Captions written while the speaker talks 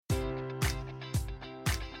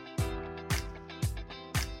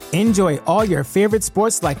Enjoy all your favorite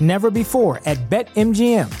sports like never before at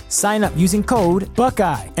BetMGM. Sign up using code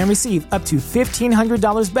Buckeye and receive up to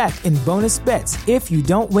 $1,500 back in bonus bets if you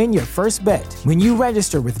don't win your first bet. When you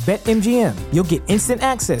register with BetMGM, you'll get instant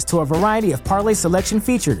access to a variety of parlay selection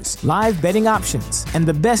features, live betting options, and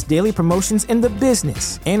the best daily promotions in the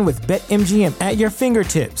business. And with BetMGM at your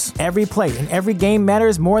fingertips, every play and every game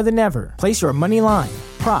matters more than ever. Place your money line,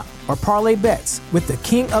 prop, or parlay bets with the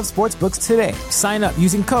king of sportsbooks today. Sign up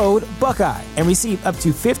using code Buckeye and receive up to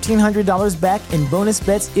 $1,500 back in bonus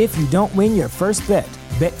bets if you don't win your first bet.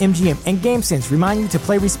 BetMGM and GameSense remind you to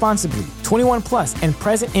play responsibly. 21 plus and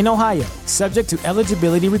present in Ohio, subject to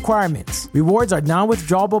eligibility requirements. Rewards are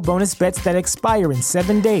non-withdrawable bonus bets that expire in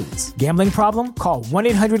 7 days. Gambling problem? Call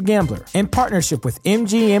 1-800-GAMBLER. In partnership with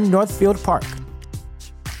MGM Northfield Park.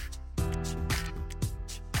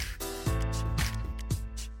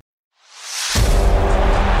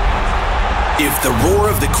 If the roar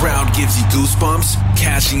of the crowd gives you goosebumps,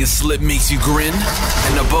 cashing a slip makes you grin,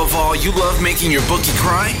 and above all, you love making your bookie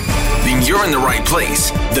cry, then you're in the right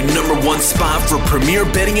place. The #1 spot for premier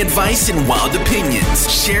betting advice and wild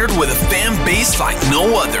opinions, shared with a fan base like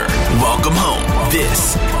no other. Welcome home.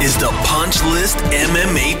 This is the Punch List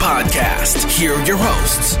MMA Podcast. Here are your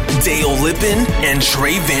hosts, Dale Lippin and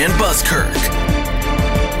Trey Van Buskirk.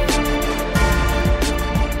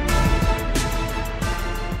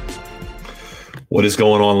 What is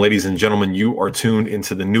going on, ladies and gentlemen? You are tuned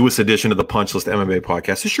into the newest edition of the Punch List MMA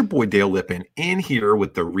Podcast. It's your boy Dale Lippin in here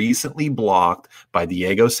with the recently blocked by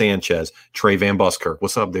Diego Sanchez, Trey Van Buskirk.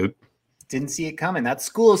 What's up, dude? Didn't see it coming. That's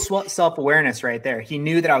school of self-awareness right there. He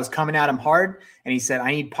knew that I was coming at him hard, and he said,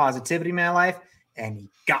 I need positivity in my life, and he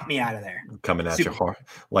got me out of there. Coming at you hard.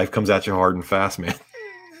 Life comes at you hard and fast, man.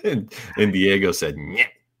 and Diego said, yeah.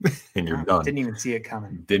 And you're done. Didn't even see it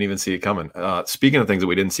coming. Speaking of things that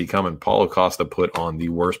we didn't see coming, Paulo Costa put on the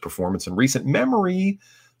worst performance in recent memory.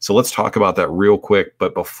 So let's talk about that real quick.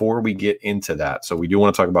 But before we get into that, so we do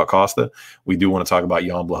want to talk about Costa. We do want to talk about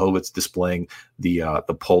Jan Blachowicz displaying the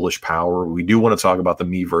Polish power. We do want to talk about the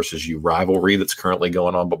me versus you rivalry that's currently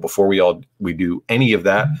going on. But before we do any of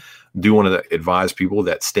that, do want to advise people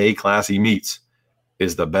that Stay Classy Meats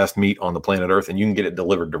is the best meat on the planet Earth, and you can get it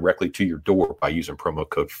delivered directly to your door by using promo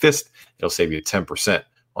code FIST. It'll save you 10%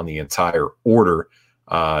 on the entire order.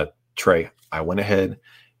 Trey, I went ahead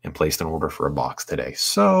and placed an order for a box today.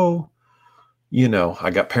 So, you know, I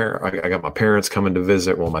got my parents coming to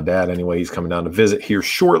visit. Well, my dad anyway, he's coming down to visit here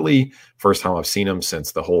shortly. First time I've seen him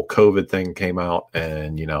since the whole COVID thing came out,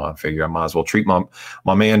 and you know, I figure I might as well treat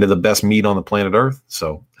my man to the best meat on the planet Earth.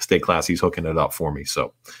 So Stay Classy's hooking it up for me.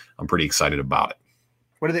 So I'm pretty excited about it.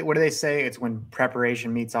 What do they say? It's when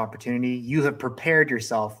preparation meets opportunity. You have prepared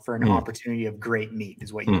yourself for an opportunity of great meat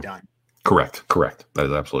is what you've done. Correct. That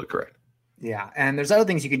is absolutely correct. Yeah. And there's other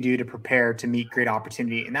things you can do to prepare to meet great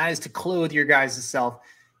opportunity. And that is to clothe your guys' self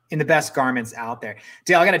in the best garments out there.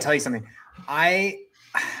 Dale, I got to tell you something. I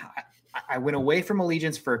went away from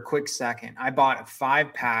Allegiance for a quick second. I bought a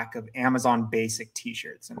 5-pack of Amazon Basic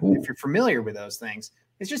t-shirts. And if you're familiar with those things,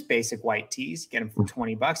 it's just basic white tees. You get them for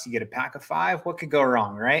 $20. You get a pack of 5. What could go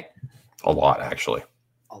wrong, right? A lot, actually.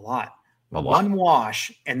 A lot. One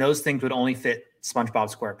wash, and those things would only fit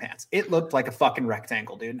SpongeBob SquarePants. It looked like a fucking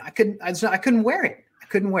rectangle, dude. I couldn't wear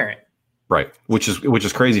it. Right, which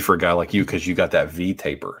is crazy for a guy like you because you got that V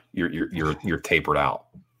taper. You're tapered out.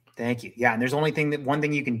 Thank you. Yeah, and there's one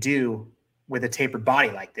thing you can do with a tapered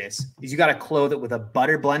body like this is you got to clothe it with a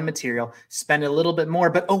butter blend material. Spend a little bit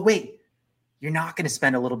more, but oh wait. You're not going to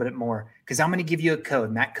spend a little bit more because I'm going to give you a code,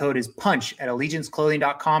 and that code is PUNCH at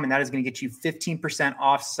allegianceclothing.com, and that is going to get you 15%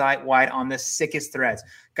 off site-wide on the sickest threads.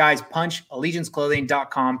 Guys, PUNCH,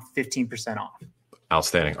 allegianceclothing.com, 15% off.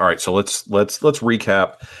 Outstanding. All right, so let's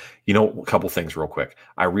recap. You know, a couple things real quick.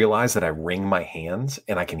 I realize that I wring my hands,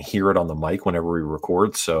 and I can hear it on the mic whenever we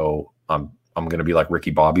record, so I'm going to be like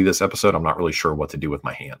Ricky Bobby this episode. I'm not really sure what to do with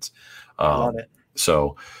my hands. Love it.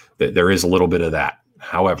 So there is a little bit of that.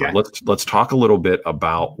 However, let's talk a little bit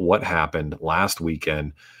about what happened last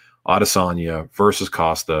weekend. Adesanya versus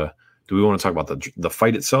Costa. Do we want to talk about the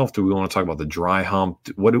fight itself? Do we want to talk about the dry hump?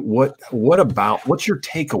 What's your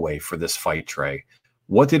takeaway for this fight, Trey?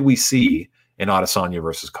 What did we see in Adesanya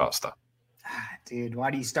versus Costa? Dude, why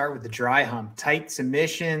do you start with the dry hump? Tight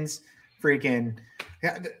submissions, freaking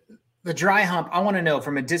the dry hump. I want to know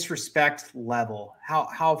from a disrespect level,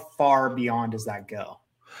 how far beyond does that go?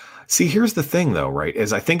 See, here's the thing, though, right?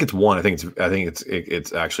 Is I think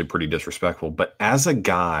it's actually pretty disrespectful. But as a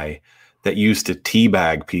guy that used to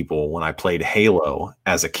teabag people when I played Halo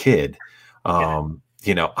as a kid,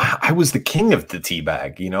 you know, I was the king of the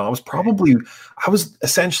teabag. You know, I was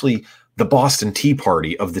essentially the Boston Tea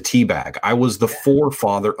Party of the tea bag. I was the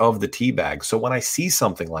forefather of the tea bag. So when I see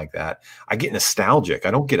something like that, I get nostalgic.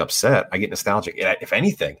 I don't get upset. I get nostalgic. If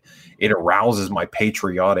anything, it arouses my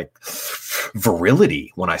patriotic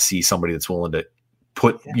virility when I see somebody that's willing to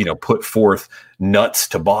put forth nuts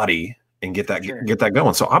to body and get that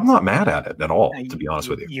going. So I'm not mad at it at all, to be honest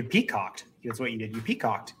with you. You peacocked. That's what you did. You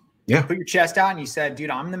peacocked. Yeah. You put your chest out and you said,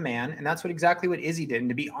 dude, I'm the man. And that's exactly what Izzy did. And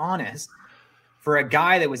to be honest, for a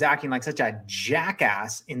guy that was acting like such a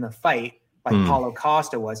jackass in the fight, like Paulo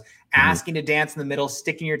Costa was, asking to dance in the middle,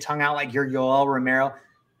 sticking your tongue out like you're Yoel Romero,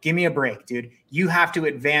 give me a break, dude. You have to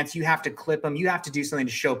advance. You have to clip him. You have to do something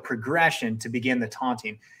to show progression to begin the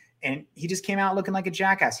taunting. And he just came out looking like a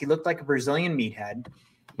jackass. He looked like a Brazilian meathead.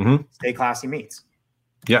 Stay classy meats.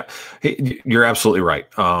 Yeah, you're absolutely right.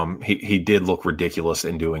 He did look ridiculous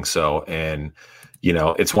in doing so. And,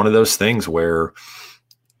 it's one of those things where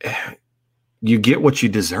you get what you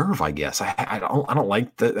deserve, I guess. I don't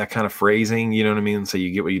like that kind of phrasing, you know what I mean? So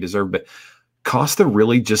you get what you deserve, but Costa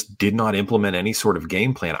really just did not implement any sort of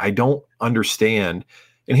game plan. I don't understand.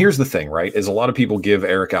 And here's the thing, right? Is a lot of people give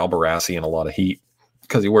Eric Albarracín a lot of heat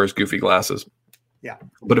because he wears goofy glasses. Yeah.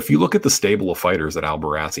 But if you look at the stable of fighters that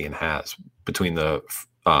Albarracín has between the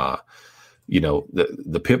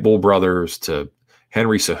Pitbull brothers to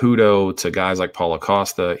Henry Cejudo to guys like Paulo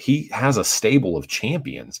Costa, he has a stable of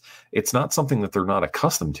champions. It's not something that they're not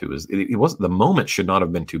accustomed to. The moment should not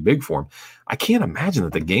have been too big for him. I can't imagine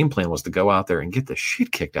that the game plan was to go out there and get the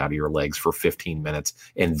shit kicked out of your legs for 15 minutes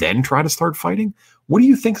and then try to start fighting. What do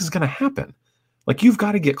you think is going to happen? Like, you've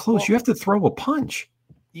got to get close. You have to throw a punch.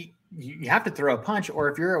 You have to throw a punch, or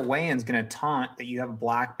if you're a weigh-in's going to taunt that you have a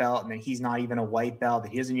black belt and that he's not even a white belt,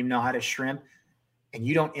 that he doesn't even know how to shrimp, and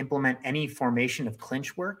you don't implement any formation of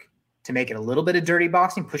clinch work to make it a little bit of dirty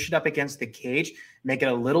boxing, push it up against the cage, make it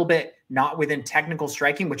a little bit not within technical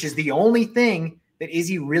striking, which is the only thing that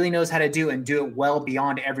Izzy really knows how to do and do it well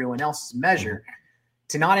beyond everyone else's measure.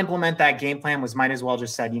 To not implement that game plan might as well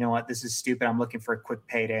just said, you know what, this is stupid. I'm looking for a quick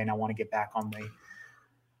payday and I want to get back on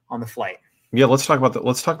the flight. Yeah, let's talk about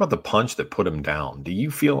the punch that put him down. Do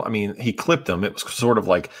you feel, he clipped him. It was sort of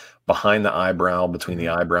like behind the eyebrow, between the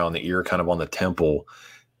eyebrow and the ear, kind of on the temple.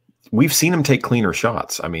 We've seen him take cleaner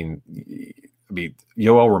shots. Yoel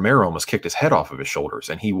Romero almost kicked his head off of his shoulders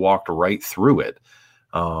and he walked right through it.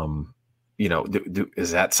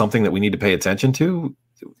 Is that something that we need to pay attention to?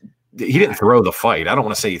 He didn't throw the fight. I don't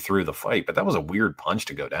want to say he threw the fight, but that was a weird punch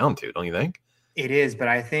to go down to, don't you think? It is, but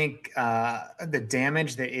I think the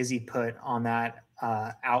damage that Izzy put on that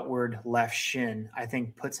outward left shin, I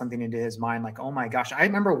think put something into his mind like, oh my gosh. I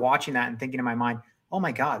remember watching that and thinking in my mind, oh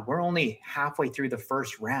my God, we're only halfway through the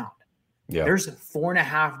first round. Yeah. There's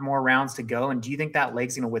 4.5 more rounds to go. And do you think that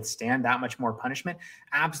leg's going to withstand that much more punishment?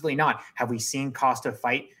 Absolutely not. Have we seen Costa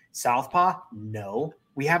fight southpaw? No.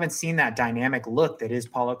 We haven't seen that dynamic look that is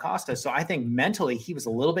Paulo Costa. So I think mentally he was a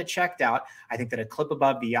little bit checked out. I think that a clip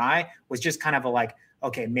above the eye was just kind of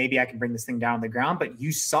okay, maybe I can bring this thing down on the ground. But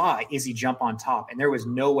you saw Izzy jump on top, and there was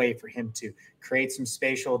no way for him to create some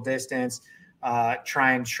spatial distance,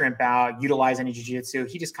 try and shrimp out, utilize any jiu-jitsu.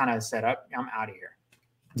 He just kind of said, I'm out of here.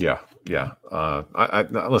 Yeah.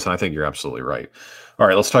 Listen, I think you're absolutely right. All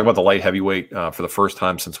right, let's talk about the light heavyweight. For the first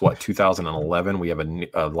time since 2011, we have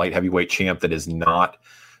a light heavyweight champ that is not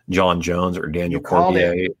John Jones or Daniel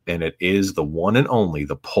Cormier, and it is the one and only,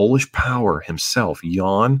 the Polish power himself,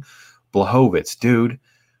 Jan Blachowicz. Dude,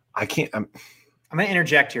 I'm going to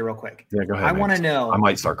interject here real quick. Yeah, go ahead. I want to know. I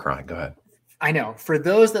might start crying. Go ahead. I know. For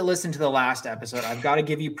those that listened to the last episode, I've got to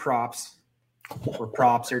give you props where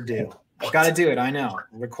props are due. I've got to do it. I know.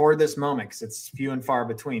 Record this moment because it's few and far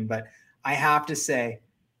between, but I have to say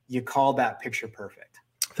you called that picture perfect.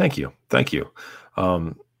 Thank you.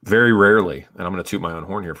 Very rarely, and I'm going to toot my own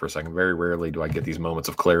horn here for a second, very rarely do I get these moments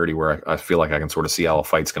of clarity where I feel like I can sort of see how a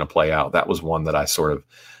fight's going to play out. That was one that I sort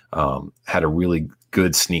of had a really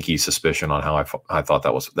good sneaky suspicion on how I thought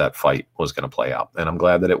that fight was going to play out. And I'm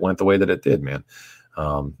glad that it went the way that it did, man.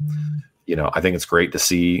 I think it's great to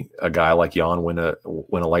see a guy like Jan win a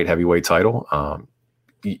light heavyweight title.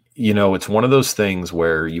 It's one of those things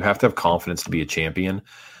where you have to have confidence to be a champion.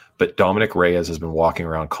 But Dominic Reyes has been walking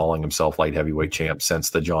around calling himself light heavyweight champ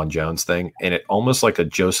since the John Jones thing. And it almost like a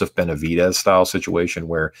Joseph Benavidez style situation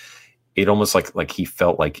where it almost like he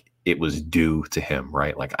felt like it was due to him,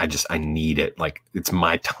 right? Like, I need it. Like, it's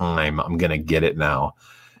my time. I'm going to get it now.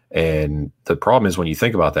 And the problem is when you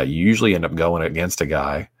think about that, you usually end up going against a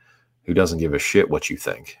guy who doesn't give a shit what you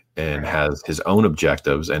think and has his own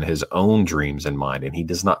objectives and his own dreams in mind. And he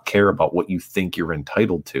does not care about what you think you're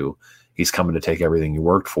entitled to. He's coming to take everything you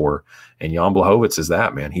worked for. And Jan Blachowicz is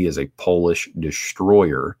that, man. He is a Polish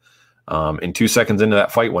destroyer. And 2 seconds into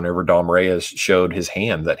that fight, whenever Dom Reyes showed his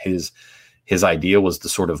hand, that his idea was to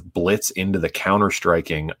sort of blitz into the counter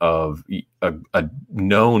striking of a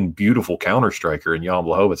known beautiful counter striker in Jan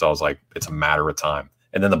Blachowicz, I was like, it's a matter of time.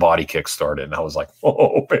 And then the body kick started, and I was like,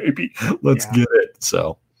 oh, baby, let's get it.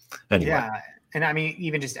 So anyway. Yeah. And I mean,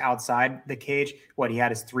 even just outside the cage, he had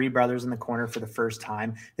his 3 brothers in the corner for the first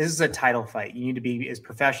time. This is a title fight. You need to be as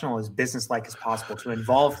professional, as businesslike as possible to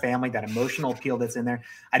involve family, that emotional appeal that's in there.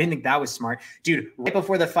 I didn't think that was smart. Dude, right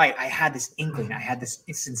before the fight, I had this inkling. I had this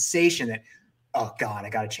sensation that, oh God, I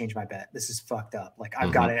got to change my bet. This is fucked up. Like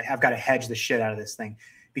I've got to hedge the shit out of this thing.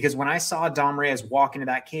 Because when I saw Dom Reyes walk into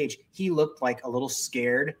that cage, he looked like a little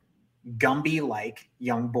scared, Gumby-like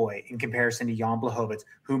young boy in comparison to Jan Blachowicz,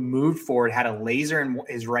 who moved forward, had a laser in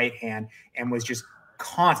his right hand, and was just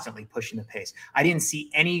constantly pushing the pace. I didn't see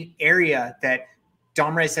any area that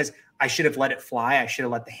Dom Reyes says, I should have let it fly. I should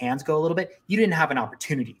have let the hands go a little bit. You didn't have an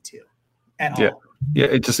opportunity to at all. Yeah,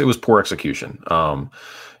 it was poor execution.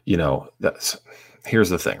 Here's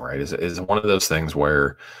the thing, right? Is one of those things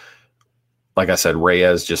where, like I said,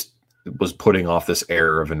 Reyes just was putting off this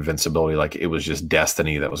air of invincibility, like it was just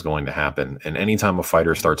destiny that was going to happen. And anytime a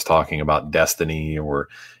fighter starts talking about destiny, or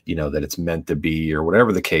that it's meant to be, or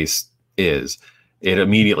whatever the case is, it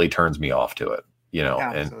immediately turns me off to it.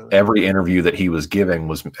 Absolutely. And every interview that he was giving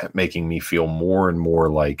was making me feel more and more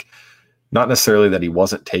like, not necessarily that he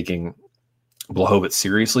wasn't taking Blachowicz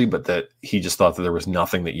seriously, but that he just thought that there was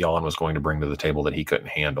nothing that Jan was going to bring to the table that he couldn't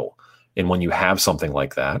handle. And when you have something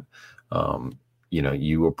like that,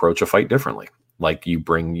 you approach a fight differently. Like you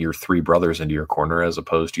bring your 3 brothers into your corner as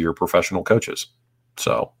opposed to your professional coaches.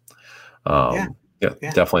 So,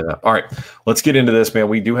 definitely that. All right, let's get into this, man.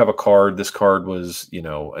 We do have a card. This card was,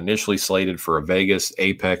 initially slated for a Vegas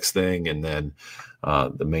Apex thing, and then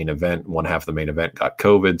the main event, one half of the main event got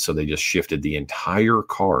COVID, so they just shifted the entire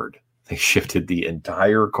card. They shifted the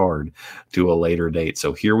entire card to a later date.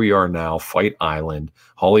 So here we are now, Fight Island,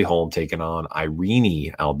 Holly Holm taking on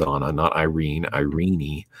Irene Aldana, not Irene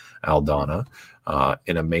Aldana,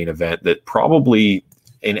 in a main event that probably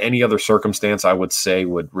in any other circumstance, I would say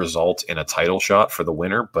would result in a title shot for the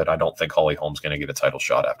winner, but I don't think Holly Holm's going to get a title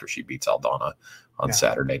shot after she beats Aldana on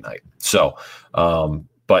Saturday night. So,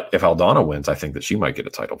 but if Aldana wins, I think that she might get a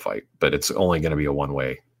title fight, but it's only going to be a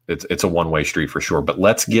one-way. It's a one-way street for sure. But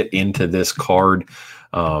let's get into this card.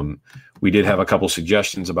 We did have a couple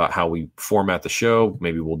suggestions about how we format the show.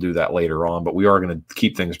 Maybe we'll do that later on, but we are going to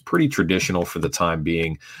keep things pretty traditional for the time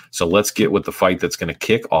being. So let's get with the fight that's going to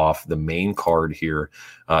kick off the main card here.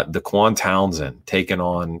 Dequan Townsend taking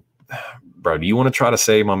on, bro, do you want to try to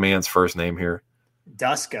say my man's first name here?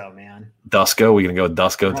 Dusko, man. Dusko. We're going to go with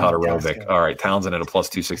Dusko Todorovic. Dusko. All right. Townsend at a plus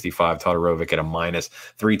 265. Todorovic at a minus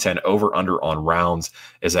 310. Over under on rounds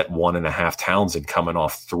is at 1.5. Townsend coming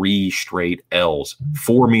off 3 straight L's.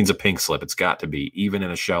 4 means a pink slip. It's got to be. Even in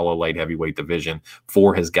a shallow light heavyweight division,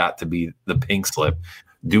 4 has got to be the pink slip.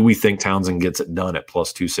 Do we think Townsend gets it done at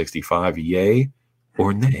plus 265? Yay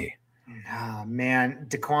or nay? Oh, man,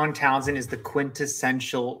 Dequan Townsend is the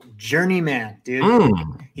quintessential journeyman, dude.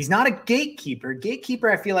 He's not a gatekeeper. Gatekeeper,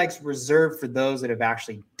 I feel like, is reserved for those that have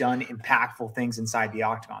actually done impactful things inside the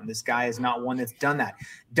octagon. This guy is not one that's done that.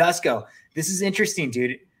 Dusko, this is interesting,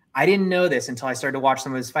 dude. I didn't know this until I started to watch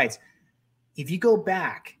some of his fights. If you go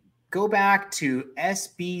back to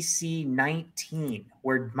SBC 19,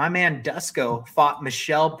 where my man Dusko fought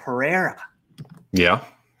Michel Pereira. Yeah.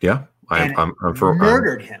 I'm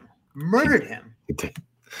murdered him.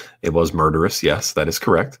 It was murderous. Yes, that is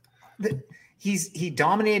correct. He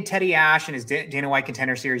dominated Teddy Ash in his Dana White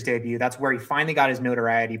Contender Series debut. That's where he finally got his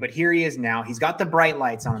notoriety. But here he is now. He's got the bright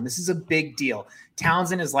lights on him. This is a big deal.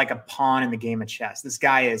 Townsend is like a pawn in the game of chess. This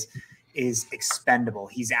guy is expendable.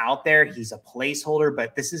 He's out there. He's a placeholder.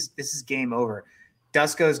 But this is game over.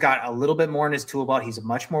 Dusko's got a little bit more in his tool belt. He's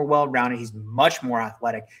much more well-rounded. He's much more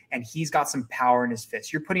athletic, and he's got some power in his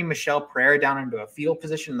fists. You're putting Michel Pereira down into a fetal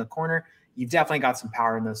position in the corner. You've definitely got some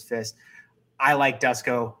power in those fists. I like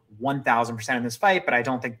Dusko 1,000% in this fight, but I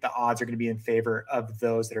don't think the odds are going to be in favor of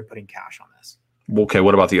those that are putting cash on this. Okay,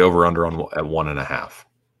 what about the over-under at 1.5?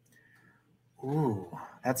 Ooh,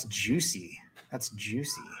 that's juicy.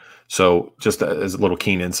 So just as a little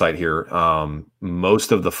keen insight here,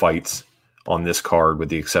 most of the fights on this card, with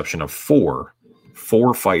the exception of 4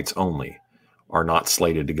 fights only, are not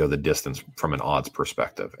slated to go the distance from an odds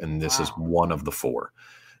perspective. And this is one of the 4.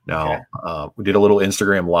 Now, we did a little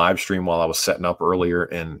Instagram live stream while I was setting up earlier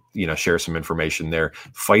and, share some information there.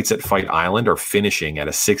 Fights at Fight Island are finishing at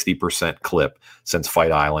a 60% clip since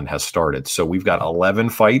Fight Island has started. So we've got 11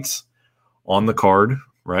 fights on the card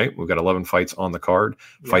right? We've got 11 fights on the card.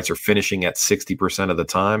 Fights are finishing at 60% of the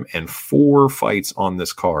time, and 4 fights on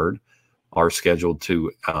this card are scheduled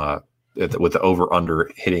to with the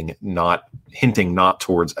over-under hinting not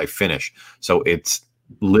towards a finish. So it's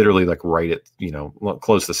literally like right at,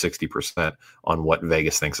 close to 60% on what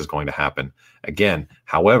Vegas thinks is going to happen. Again,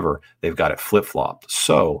 however, they've got it flip-flopped.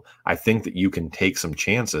 So I think that you can take some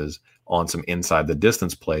chances on some inside the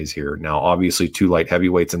distance plays here. Now, obviously 2 light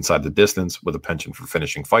heavyweights inside the distance with a penchant for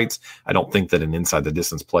finishing fights. I don't think that an inside the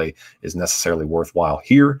distance play is necessarily worthwhile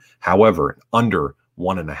here. However, under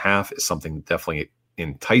 1.5 is something that definitely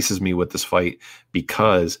entices me with this fight,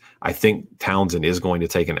 because I think Townsend is going to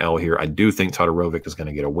take an L here. I do think Todorovic is going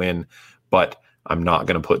to get a win, but I'm not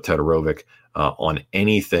going to put Todorovic on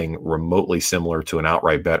anything remotely similar to an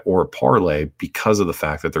outright bet or a parlay, because of the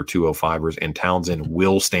fact that they're 205ers and Townsend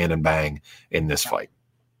will stand and bang in this fight.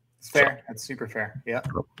 It's fair. So, that's super fair. Yeah.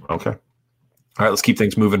 Okay. All right, let's keep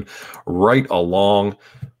things moving right along.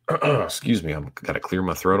 Excuse me, I've got to clear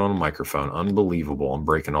my throat on a microphone. Unbelievable. I'm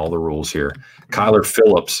breaking all the rules here. Kyler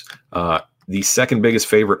Phillips, the second biggest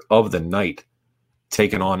favorite of the night,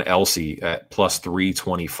 taking on Elsie at plus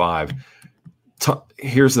 325.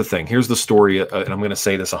 Here's the thing. Here's the story, and I'm going to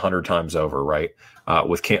say this 100 times over, right?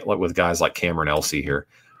 With guys like Cameron Elsie here.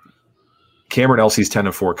 Cameron Elsie's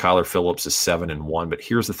 10-4. Kyler Phillips is 7-1. But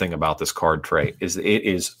here's the thing about this card, Trey, is it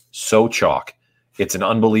is so chalk. It's an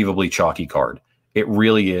unbelievably chalky card. It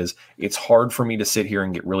really is. It's hard for me to sit here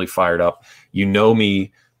and get really fired up. You know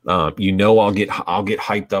me. I'll get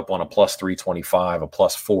hyped up on a plus 325, a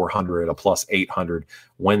plus 400, a plus 800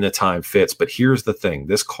 when the time fits. But here's the thing: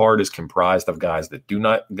 this card is comprised of guys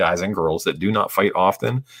and girls that do not fight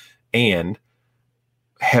often, and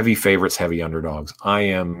heavy favorites, heavy underdogs. I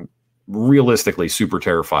am realistically super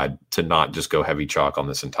terrified to not just go heavy chalk on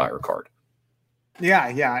this entire card.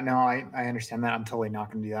 Yeah. No, I understand that. I'm totally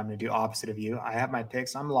not going to do that. I'm going to do opposite of you. I have my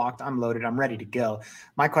picks. I'm locked. I'm loaded. I'm ready to go.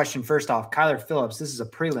 My question, first off, Kyler Phillips, this is a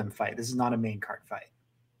prelim fight. This is not a main card fight.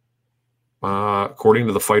 According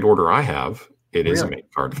to the fight order I have, it is a main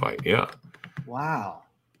card fight. Yeah. Wow.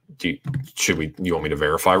 You want me to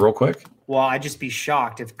verify real quick? Well, I'd just be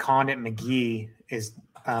shocked if Condit McGee is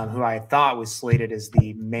who I thought was slated as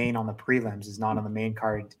the main on the prelims is not on the main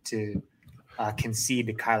card to concede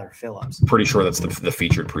to Kyler Phillips. Pretty sure that's the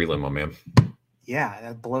featured prelim, my man. Yeah,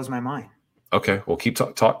 that blows my mind. Okay, well, keep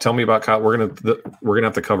tell me about Kyle. We're gonna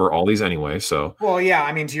have to cover all these anyway. So, well, yeah,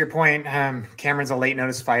 I mean, to your point, Cameron's a late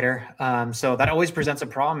notice fighter, so that always presents a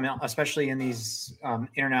problem, especially in these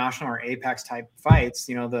international or Apex type fights.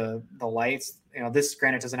 The lights. This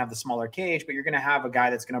granted doesn't have the smaller cage, but you're going to have a guy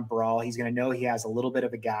that's going to brawl. He's going to know he has a little bit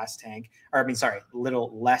of a gas tank,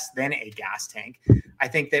 little less than a gas tank. I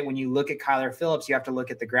think that when you look at Kyler Phillips, you have to look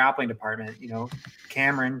at the grappling department.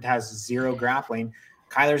 Cameron has 0 grappling.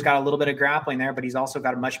 Kyler's got a little bit of grappling there, but he's also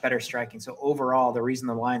got a much better striking. So overall, the reason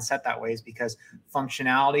the line's set that way is because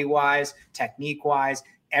functionality-wise, technique-wise,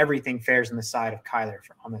 everything fares on the side of Kyler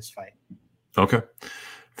on this fight. Okay.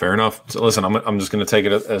 Fair enough. So listen, I'm just going to take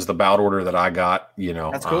it as the bout order that I got.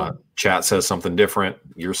 That's cool. Chat says something different.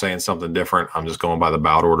 You're saying something different. I'm just going by the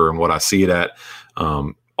bout order and what I see it at.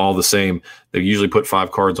 All the same. They usually put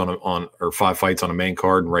 5 cards on 5 fights on a main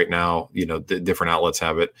card. And right now, different outlets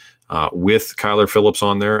have it with Kyler Phillips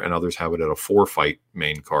on there, and others have it at a 4-fight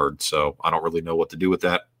main card. So I don't really know what to do with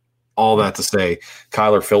that. All that to say,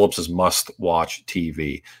 Kyler Phillips is must-watch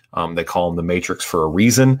TV. They call him the Matrix for a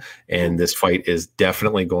reason, and this fight is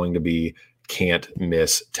definitely going to be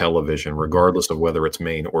can't-miss television, regardless of whether it's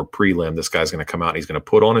main or prelim. This guy's going to come out and he's going to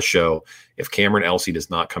put on a show. If Cameron Elsie does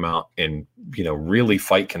not come out and really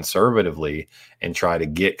fight conservatively and try to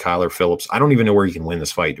get Kyler Phillips, I don't even know where he can win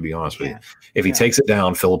this fight, to be honest with you. If he takes it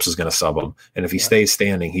down, Phillips is going to sub him, and if he stays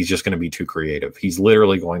standing, he's just going to be too creative. He's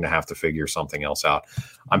literally going to have to figure something else out.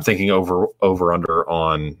 I'm thinking over under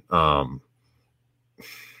on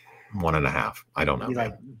 1.5. I don't know. He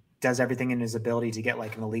does everything in his ability to get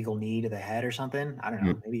an illegal knee to the head or something. I don't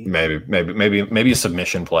know. Maybe a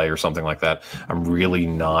submission play or something like that. I'm really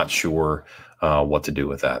not sure what to do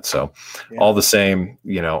with that. So all the same,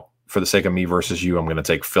 for the sake of me versus you, I'm going to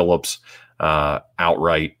take Phillips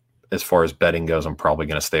outright. As far as betting goes, I'm probably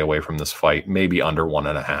going to stay away from this fight, maybe under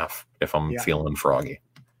 1.5 if I'm feeling froggy.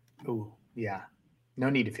 Ooh, yeah. No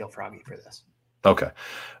need to feel froggy for this. Okay.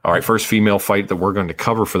 All right. First female fight that we're going to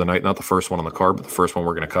cover for the night. Not the first one on the card, but the first one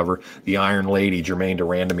we're going to cover. The Iron Lady, Germaine de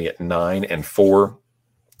Randamie at 9-4,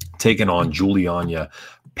 taking on Juliana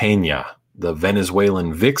Pena, the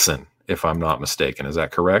Venezuelan vixen, if I'm not mistaken. Is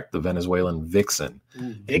that correct? The Venezuelan vixen.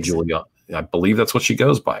 Juliana. I believe that's what she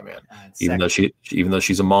goes by, man. Even though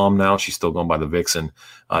she's a mom now, she's still going by the vixen.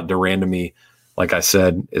 De Randamie, like I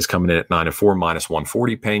said, is coming in at 9-4, minus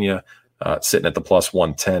 140. Pena sitting at the plus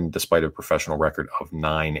 110, despite a professional record of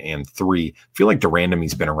 9-3. I feel like de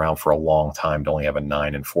Randamie's been around for a long time to only have a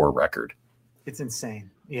 9-4 record. It's insane.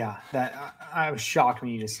 Yeah, that I was shocked when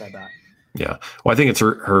you just said that. Yeah, well, I think it's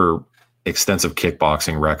her extensive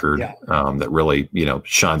kickboxing record that really,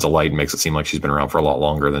 shines a light and makes it seem like she's been around for a lot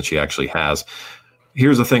longer than she actually has.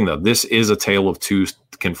 Here's the thing, though. This is a tale of two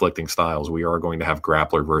conflicting styles. We are going to have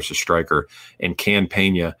grappler versus striker. And can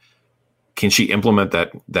she implement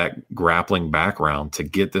that grappling background to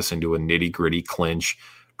get this into a nitty-gritty clinch,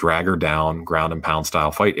 drag her down, ground and pound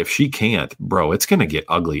style fight? If she can't, bro, it's going to get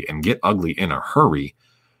ugly, and get ugly in a hurry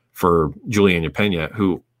for Juliana Pena,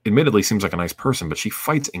 who admittedly seems like a nice person, but she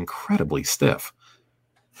fights incredibly stiff.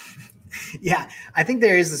 Yeah, I think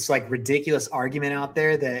there is this like ridiculous argument out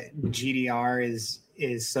there that GDR is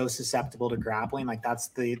so susceptible to grappling. Like that's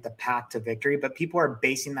the path to victory. But people are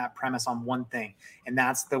basing that premise on one thing, and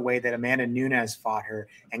that's the way that Amanda Nunes fought her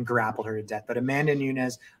and grappled her to death. But Amanda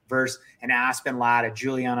Nunes versus an Aspen Ladd, a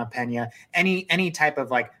Juliana Pena, any type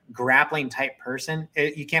of like grappling type person,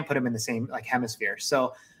 you can't put them in the same like hemisphere.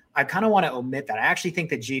 So I kind of want to omit that. I actually think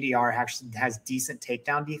that GDR actually has decent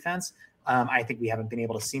takedown defense. I think we haven't been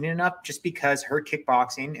able to see it enough just because her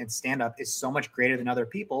kickboxing and stand-up is so much greater than other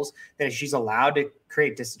people's that she's allowed to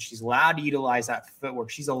create distance. She's allowed to utilize that footwork.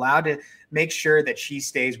 She's allowed to make sure that she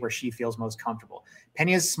stays where she feels most comfortable.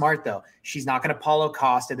 Pena is smart, though. She's not going to Paulo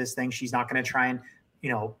Costa this thing. She's not going to try and,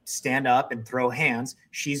 stand up and throw hands.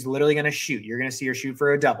 She's literally going to shoot. You're going to see her shoot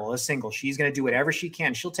for a double, a single. She's going to do whatever she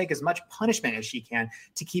can. She'll take as much punishment as she can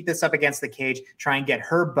to keep this up against the cage, try and get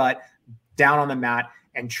her butt down on the mat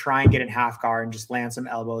and try and get in half guard and just land some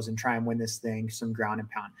elbows and try and win this thing, some ground and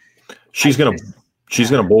pound. She's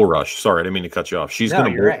gonna bull rush. Sorry, I didn't mean to cut you off. She's gonna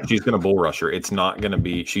bull rush her. She's not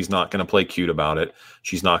gonna play cute about it.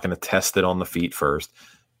 She's not gonna test it on the feet first.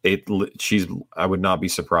 I would not be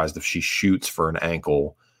surprised if she shoots for an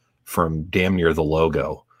ankle from damn near the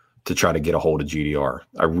logo to try to get a hold of GDR.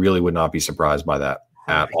 I really would not be surprised by that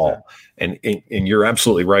at all. And you're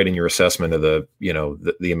absolutely right in your assessment of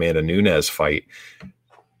the Amanda Nunes fight.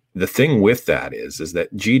 The thing with that is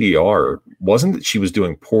that GDR wasn't that she was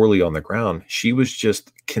doing poorly on the ground. She was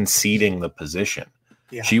just conceding the position.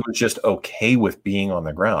 Yeah. She was just okay with being on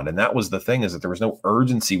the ground. And that was the thing, is that there was no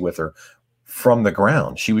urgency with her from the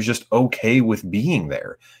ground. She was just okay with being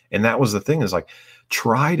there. And that was the thing, is like,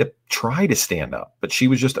 try to stand up, but she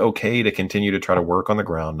was just okay to continue to try to work on the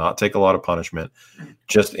ground, not take a lot of punishment,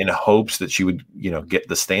 just in hopes that she would, get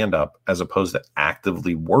the stand up, as opposed to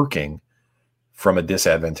actively working from a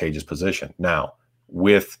disadvantageous position. Now,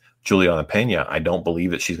 with Juliana Pena, I don't believe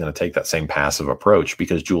that she's going to take that same passive approach,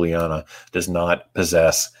 because Juliana does not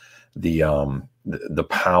possess the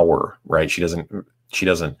power, right? She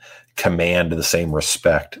doesn't command the same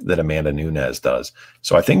respect that Amanda Nunes does.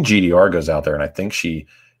 So I think GDR goes out there, and I think she,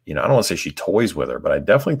 I don't want to say she toys with her, but I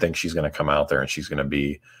definitely think she's going to come out there and she's going to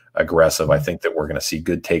be aggressive. I think that we're going to see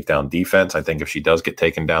good takedown defense. I think if she does get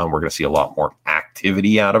taken down, we're going to see a lot more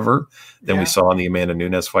activity out of her than we saw in the Amanda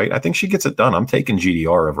Nunes fight. I think she gets it done. I'm taking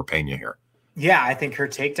GDR over Pena here. Yeah, I think her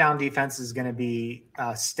takedown defense is going to be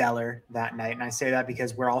stellar that night. And I say that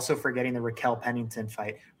because we're also forgetting the Raquel Pennington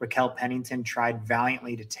fight. Raquel Pennington tried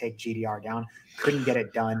valiantly to take GDR down, couldn't get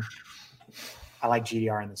it done. I like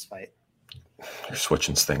GDR in this fight. You're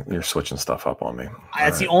switching stuff up on me.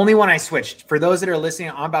 That's the only one I switched. For those that are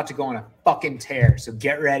listening, I'm about to go on a fucking tear. So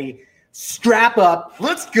get ready. Strap up.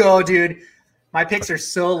 Let's go, dude. My picks are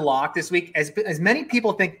so locked this week. As many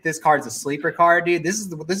people think this card's a sleeper card, dude, this is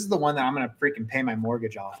the one that I'm going to freaking pay my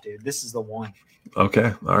mortgage off, dude. This is the one.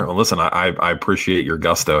 Okay. All right. Well, listen, I appreciate your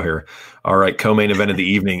gusto here. All right. Co-main event of the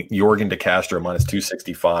evening, Yorgan De Castro minus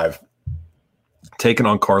 265. Taking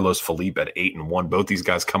on Carlos Felipe at 8-1. Both these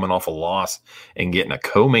guys coming off a loss and getting a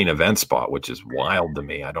co-main event spot, which is wild to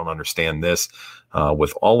me. I don't understand this.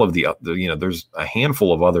 With all of the there's a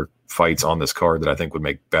handful of other fights on this card that I think would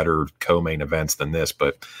make better co-main events than this.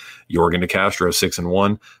 But Yorgan De Castro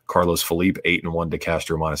 6-1, Carlos Felipe 8-1. De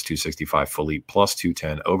Castro minus 265, Felipe plus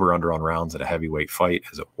 210. Over under on rounds at a heavyweight fight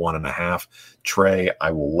is at 1.5. Trey,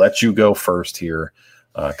 I will let you go first here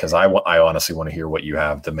because I honestly want to hear what you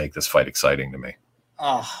have to make this fight exciting to me.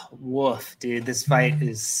 Oh, woof, dude. This fight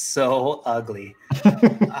is so ugly.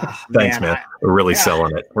 Thanks, man. We're really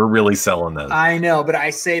selling it. We're really selling this. I know, but I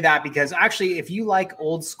say that because actually, if you like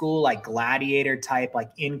old school, like gladiator type, like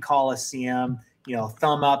in Coliseum,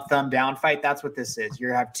 thumb up, thumb down fight, that's what this is. You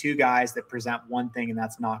have two guys that present one thing, and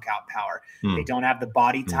that's knockout power. They don't have the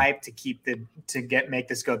body type to make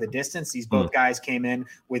this go the distance. These both guys came in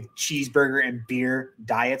with cheeseburger and beer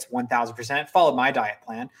diets, 1000%. Followed my diet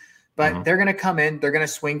plan. but they're going to come in, they're going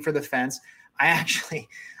to swing for the fence. I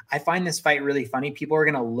find this fight really funny. People are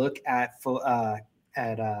going to look at Philippe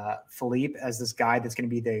as this guy that's going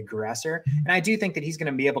to be the aggressor. And I do think that he's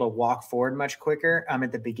going to be able to walk forward much quicker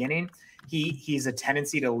at the beginning. He's a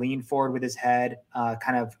tendency to lean forward with his head,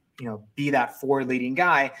 kind of, be that forward leading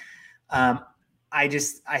guy. I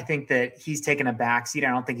think that he's taken a backseat.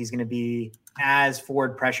 I don't think he's going to be as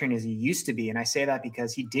forward pressuring as he used to be. And I say that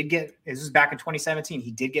because this was back in 2017.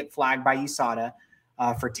 He did get flagged by USADA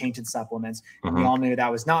for tainted supplements. And we all knew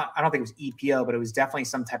that was not, I don't think it was EPO, but it was definitely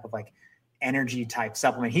some type of like energy type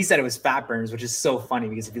supplement. He said it was fat burners, which is so funny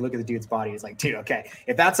because if you look at the dude's body, it's like, dude, okay,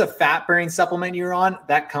 if that's a fat burning supplement you're on,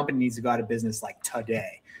 that company needs to go out of business like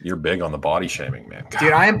today. You're big on the body shaming, man. God.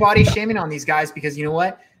 Dude, I am body shaming on these guys because you know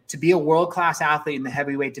what? To be a world-class athlete in the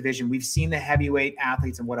heavyweight division, we've seen the heavyweight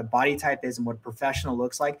athletes and what a body type is and what a professional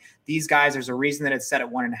looks like. These guys, there's a reason that it's set at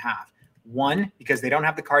 1.5. One, because they don't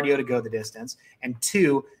have the cardio to go the distance. And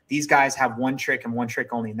two, these guys have one trick and one trick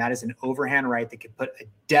only, and that is an overhand right that could put a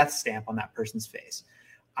death stamp on that person's face.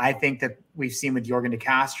 I think that we've seen with Yorgan De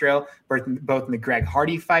Castro, both in the Greg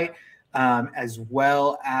Hardy fight, as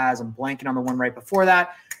well as, I'm blanking on the one right before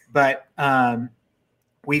that, but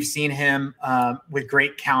we've seen him with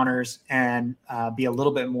great counters and be a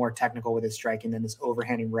little bit more technical with his striking than this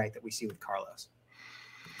overhanding right that we see with Carlos.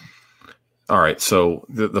 All right, so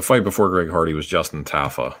the fight before Greg Hardy was Justin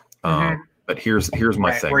Tafa, but here's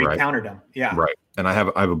my thing, where he right? Countered him, yeah, right. And I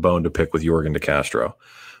have a bone to pick with Yorgan De Castro.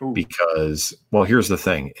 Ooh. Because, well, here's the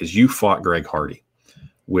thing: is you fought Greg Hardy,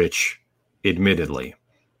 which, admittedly,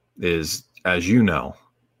 is, as you know,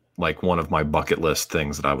 like one of my bucket list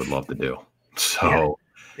things that I would love to do. So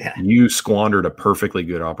you squandered a perfectly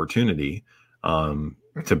good opportunity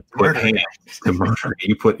to put hands to murder.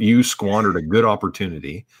 You squandered a good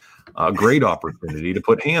opportunity. A great opportunity to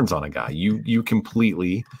put hands on a guy. You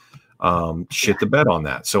completely shit the bed on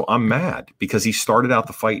that. So I'm mad because he started out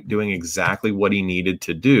the fight doing exactly what he needed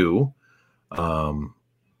to do, and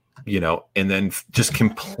then just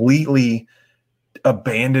completely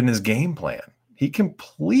abandon his game plan. He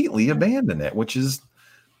completely abandoned it, which is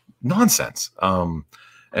nonsense.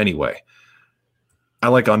 Anyway, I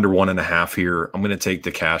like under 1.5 here. I'm going to take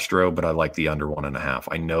De Castro, but I like the under 1.5.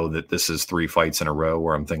 I know that this is 3 fights in a row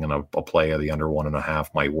where I'm thinking a play of the under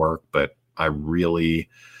 1.5 might work, but I really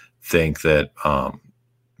think that,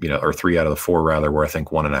 or 3 out of the 4 rather, where I think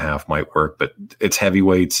 1.5 might work, but it's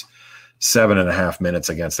heavyweights, 7.5 minutes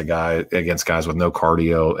against guys with no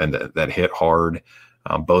cardio and that hit hard,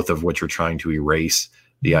 both of which are trying to erase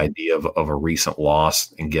the idea of a recent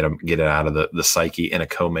loss and get it out of the psyche in a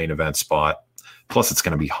co-main event spot. Plus, it's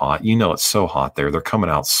going to be hot. It's so hot there. They're coming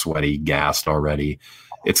out sweaty, gassed already.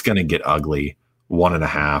 It's going to get ugly.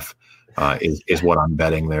 1.5 is what I'm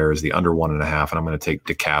betting there is the under 1.5. And I'm going to take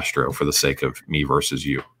De Castro for the sake of me versus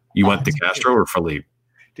you. You went De Castro or Philippe?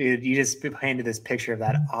 Dude, you just painted this picture of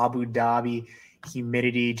that Abu Dhabi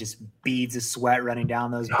humidity, just beads of sweat running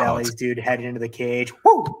down those bellies, dude, heading into the cage.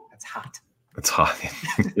 Woo! That's hot. It's hot.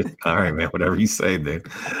 All right, man. Whatever you say, dude.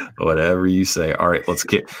 Whatever you say. All right, let's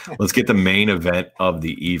get the main event of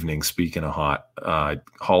the evening. Speaking of hot,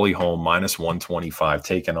 Holly Holm -125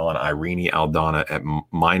 taking on Irene Aldana at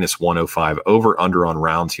 -105. Over under on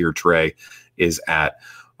rounds here, Trey, is at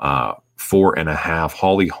 4.5.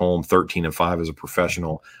 Holly Holm 13-5 as a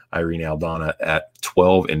professional. Irene Aldana at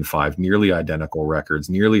 12-5. Nearly identical records,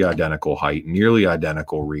 nearly identical height, nearly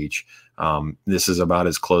identical reach. This is about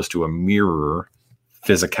as close to a mirror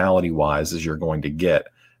physicality-wise as you're going to get.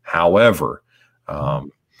 However,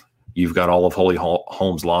 you've got all of Holly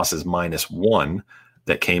Holm's losses -1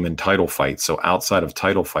 that came in title fights. So outside of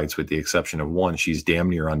title fights, with the exception of one, she's damn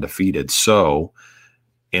near undefeated. So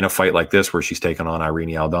in a fight like this where she's taking on Irene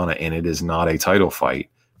Aldana and it is not a title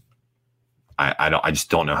fight, I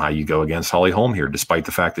just don't know how you go against Holly Holm here, despite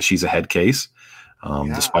the fact that she's a head case.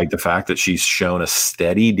 Despite the fact that she's shown a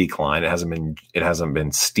steady decline. It hasn't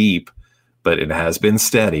been steep, but it has been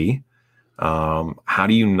steady. How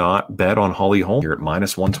do you not bet on Holly Holm here at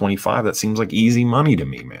 -125? That seems like easy money to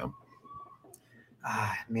me, man.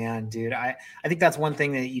 Man, dude, I think that's one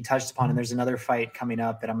thing that you touched upon. And there's another fight coming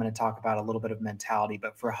up that I'm going to talk about, a little bit of mentality.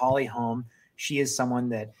 But for Holly Holm, she is someone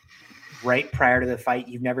that right prior to the fight,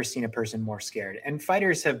 you've never seen a person more scared. And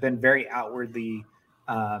fighters have been very outwardly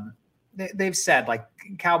they've said, like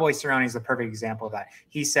Cowboy Cerrone is the perfect example of that.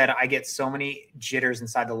 He said, I get so many jitters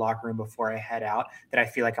inside the locker room before I head out that I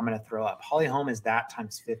feel like I'm going to throw up. Holly Holm is that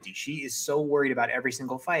times 50. She is so worried about every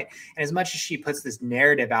single fight. And as much as she puts this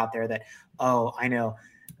narrative out there that, oh, I know,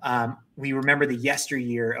 we remember the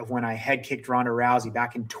yesteryear of when I head kicked Ronda Rousey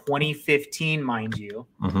back in 2015, mind you.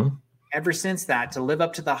 ever since that, to live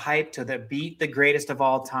up to the hype, beat the greatest of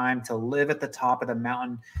all time, to live at the top of the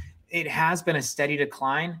mountain, it has been a steady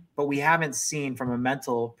decline, but we haven't seen from a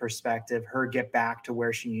mental perspective her get back to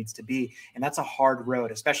where she needs to be. And that's a hard road,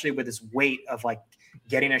 especially with this weight of like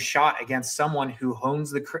getting a shot against someone who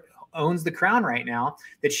owns the crown right now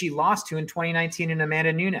that she lost to in 2019 in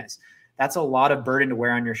Amanda Nunes. That's a lot of burden to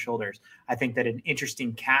wear on your shoulders. I think that an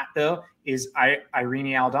interesting cat, though, is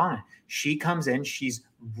Irene Aldana. She comes in, she's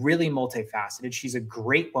really multifaceted. She's a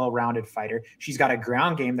great, well-rounded fighter. She's got a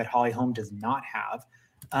ground game that Holly Holm does not have.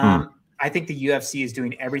 I think the UFC is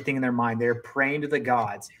doing everything in their mind. They're praying to the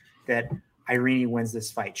gods that Irene wins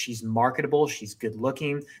this fight. She's marketable. She's good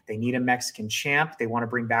looking. They need a Mexican champ. They want to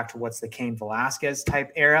bring back to what's the Cain Velasquez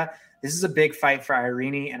type era. This is a big fight for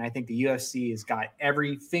Irene, and I think the UFC has got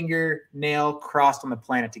every fingernail crossed on the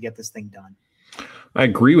planet to get this thing done. I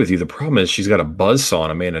agree with you. The problem is she's got a buzzsaw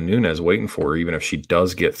on Amanda Nunes waiting for her, even if she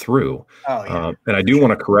does get through. Oh, yeah. And I do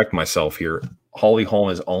want to correct myself here. Holly Holm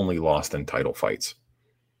has only lost in title fights.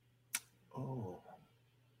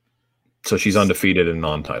 So she's undefeated in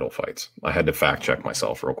non-title fights. I had to fact check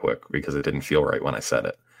myself real quick because it didn't feel right when I said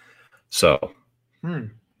it. So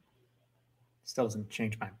still doesn't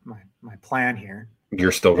change my plan here.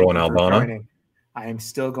 You're still going Aldana? I am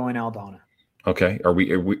still going Aldana. Okay. Are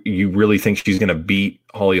we you really think she's going to beat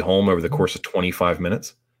Holly Holm over the course of 25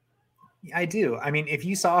 minutes? I do. I mean, if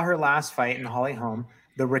you saw her last fight in Holly Holm,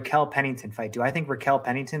 the Raquel Pennington fight, do I think Raquel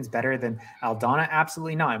Pennington's better than Aldana?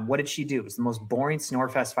 Absolutely not. And what did she do? It was the most boring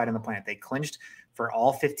snorefest fight on the planet. They clinched for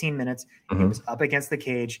all 15 minutes. It was up against the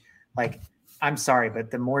cage. Like, I'm sorry,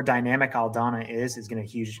 but the more dynamic Aldana is going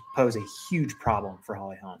to pose a huge problem for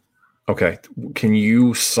Holly Holm. Okay. Can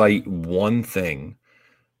you cite one thing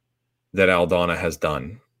that Aldana has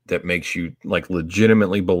done that makes you like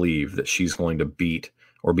legitimately believe that she's going to beat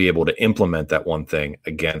or be able to implement that one thing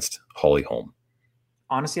against Holly Holm?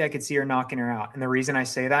 Honestly, I could see her knocking her out. And the reason I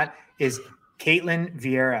say that is Caitlin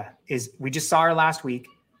Vieira we just saw her last week.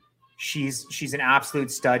 She's an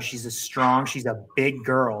absolute stud. She's a big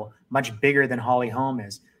girl, much bigger than Holly Holm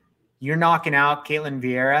is. You're knocking out Caitlin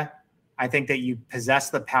Vieira. I think that you possess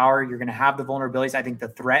the power. You're going to have the vulnerabilities. I think the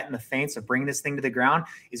threat and the feints of bringing this thing to the ground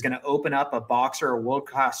is going to open up a boxer or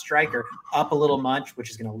world-class striker up a little much, which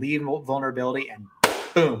is going to leave vulnerability, and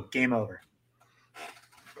boom, game over.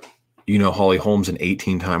 You know, Holly Holm's an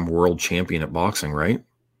 18-time world champion at boxing, right?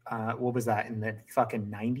 What was that, in the fucking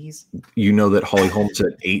 90s? You know that Holly Holm's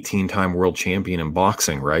an 18-time world champion in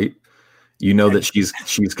boxing, right? You know that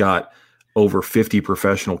she's got over 50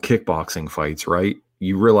 professional kickboxing fights, right?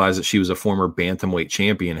 You realize that she was a former bantamweight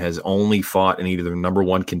champion, has only fought in either the number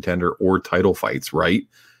one contender or title fights, right?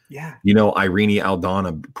 Yeah. You know, Irene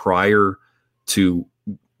Aldana, prior to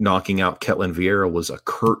knocking out Caitlin Vieira, was a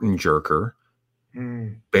curtain jerker,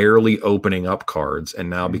 barely opening up cards, and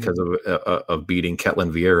now because of beating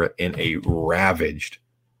Caitlin Vieira in a ravaged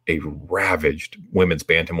women's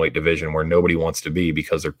bantamweight division where nobody wants to be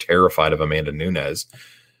because they're terrified of Amanda Nunes,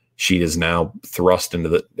 she is now thrust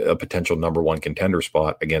into a potential number one contender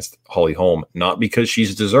spot against Holly Holm, not because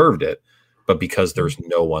she's deserved it, but because there's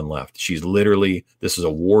no one left. She's literally, this is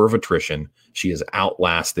a war of attrition. She has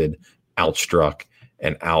outlasted, outstruck,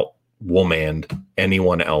 and outwomaned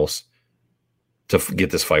anyone else to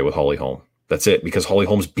get this fight with Holly Holm. That's it, because Holly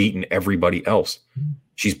Holm's beaten everybody else.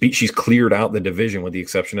 She's cleared out the division with the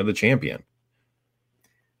exception of the champion.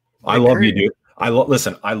 I love you, dude. I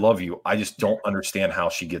love you. I just don't understand how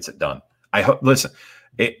she gets it done. I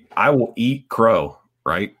will eat crow,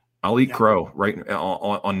 right? I'll eat crow right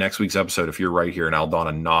on next week's episode if you're right here and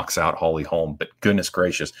Aldana knocks out Holly Holm. But goodness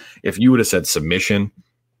gracious, if you would have said submission,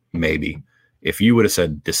 maybe. If you would have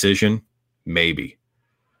said decision, maybe.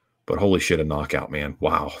 But holy shit, a knockout, man.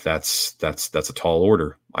 Wow, that's a tall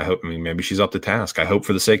order. Maybe she's up to task. I hope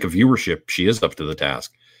for the sake of viewership, she is up to the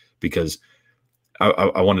task, because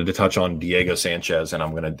I wanted to touch on Diego Sanchez, and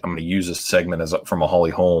I'm gonna use this segment from a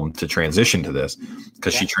Holly Holm to transition to this,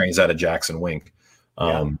 because she trains out of Jackson Wink.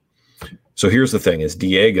 So here's the thing: is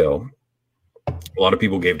Diego. A lot of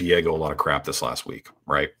people gave Diego a lot of crap this last week,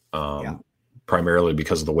 right? Primarily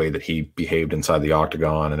because of the way that he behaved inside the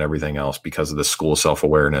octagon and everything else, because of the school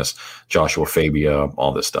self-awareness, Joshua Fabia,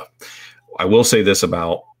 all this stuff. I will say this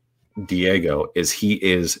about Diego is he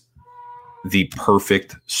is the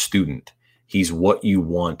perfect student. He's what you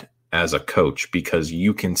want as a coach, because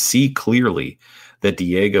you can see clearly that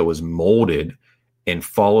Diego is molded and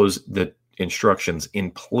follows the instructions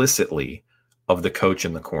implicitly of the coach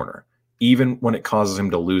in the corner. Even when it causes him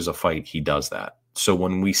to lose a fight, he does that. So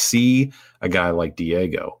when we see a guy like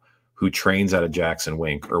Diego who trains out of Jackson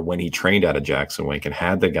Wink, or when he trained out of Jackson Wink and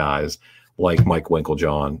had the guys like Mike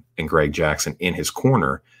Winklejohn and Greg Jackson in his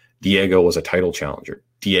corner, Diego was a title challenger.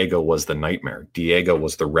 Diego was the nightmare. Diego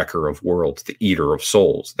was the wrecker of worlds, the eater of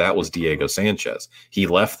souls. That was Diego Sanchez. He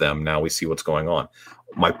left them. Now we see what's going on.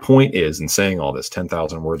 My point is, in saying all this,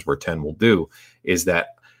 10,000 words where 10 will do, is that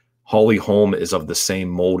Holly Holm is of the same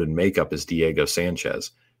mold and makeup as Diego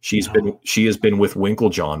Sanchez. She has been with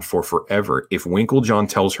Winklejohn for forever. If Winklejohn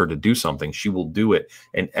tells her to do something, she will do it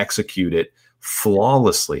and execute it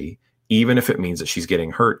flawlessly, even if it means that she's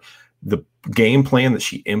getting hurt. The game plan that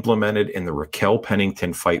she implemented in the Raquel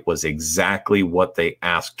Pennington fight was exactly what they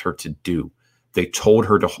asked her to do. They told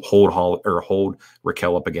her to hold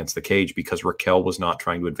Raquel up against the cage because Raquel was not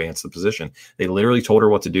trying to advance the position. They literally told her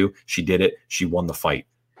what to do. She did it. She won the fight.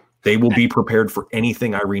 They will be prepared for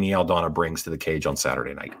anything Irene Aldana brings to the cage on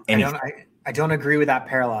Saturday night. I don't agree with that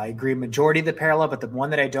parallel. I agree majority of the parallel, but the one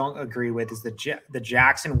that I don't agree with is the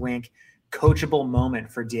Jackson Wink coachable moment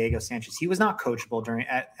for Diego Sanchez. He was not coachable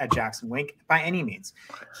at Jackson Wink by any means.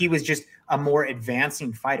 He was just a more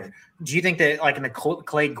advancing fighter. Do you think that, like in the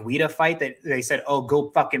Clay Guida fight, that they said, "Oh,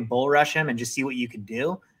 go fucking bull rush him and just see what you can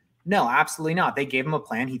do"? No, absolutely not. They gave him a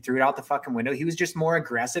plan. He threw it out the fucking window. He was just more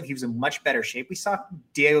aggressive. He was in much better shape. We saw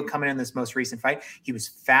Diego coming in this most recent fight. He was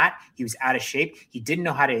fat. He was out of shape. He didn't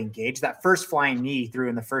know how to engage. That first flying knee he threw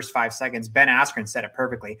in the first 5 seconds, Ben Askren said it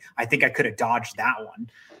perfectly. I think I could have dodged that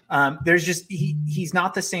one. There's just, he's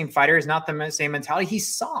not the same fighter. He's not the same mentality. He's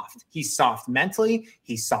soft. He's soft mentally.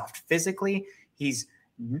 He's soft physically. He's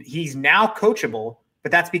now coachable.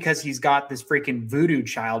 But that's because he's got this freaking voodoo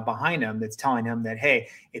child behind him that's telling him that, hey,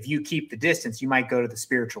 if you keep the distance, you might go to the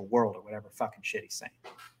spiritual world or whatever fucking shit he's saying.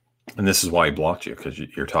 And this is why he blocked you, because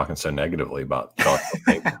you're talking so negatively about chocolate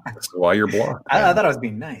cake. This is why you're blocked. I thought I was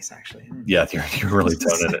being nice, actually. Yeah, you're really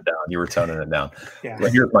toning it down. You were toning it down. Yeah.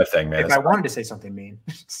 But here's my thing, man. If I wanted to say something mean.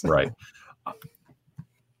 Right.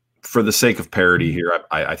 For the sake of parity here,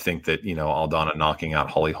 I think that, Aldana knocking out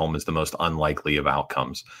Holly Holm is the most unlikely of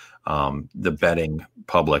outcomes. The betting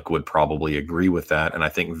public would probably agree with that. And I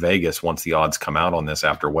think Vegas, once the odds come out on this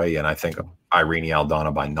after weigh-in, I think Irene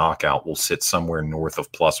Aldana by knockout will sit somewhere north of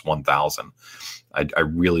plus 1,000. I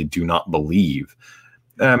really do not believe.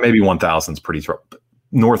 Maybe 1,000 is pretty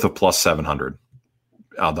north of plus 700.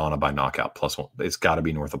 Aldana by knockout plus one. It's got to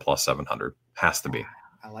be north of plus 700. Has to be.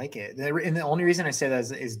 I like it. And the only reason I say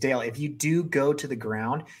that is Dale, if you do go to the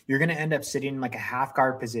ground, you're going to end up sitting in like a half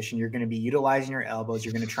guard position. You're going to be utilizing your elbows.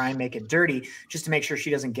 You're going to try and make it dirty just to make sure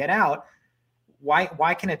she doesn't get out. Why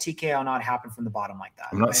can a TKO not happen from the bottom like that?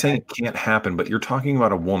 I'm not saying it can't happen, but you're talking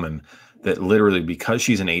about a woman that literally, because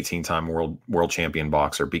she's an 18-time world champion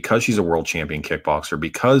boxer, because she's a world champion kickboxer,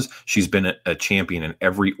 because she's been a champion in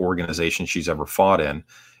every organization she's ever fought in,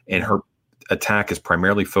 and her attack is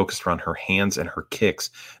primarily focused around her hands and her kicks.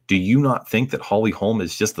 Do you not think that Holly Holm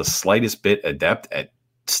is just the slightest bit adept at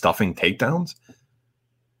stuffing takedowns?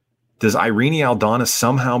 Does Irene Aldana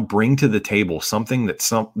somehow bring to the table something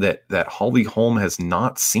that Holly Holm has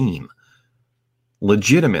not seen?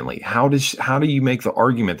 Legitimately, how do you make the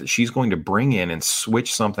argument that she's going to bring in and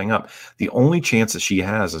switch something up? The only chance that she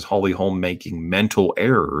has is Holly Holm making mental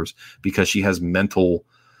errors because she has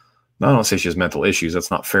I don't say she has mental issues. That's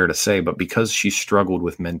not fair to say, but because she struggled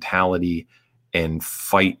with mentality and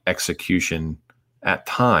fight execution at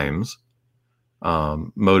times,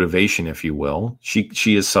 motivation, if you will,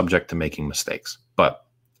 she is subject to making mistakes. But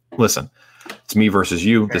listen, it's me versus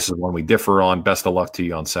you. This is one we differ on. Best of luck to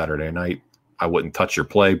you on Saturday night. I wouldn't touch your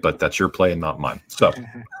play, but that's your play and not mine. So,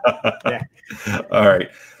 Yeah. All right.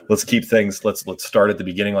 Let's keep things. Let's start at the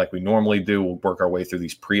beginning like we normally do. We'll work our way through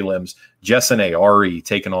these prelims. Jessene Ari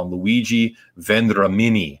taking on Luigi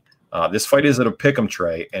Vendramini. This fight is at a pick'em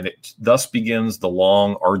tray, and it thus begins the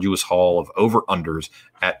long, arduous haul of over-unders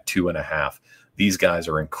at 2.5. These guys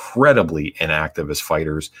are incredibly inactive as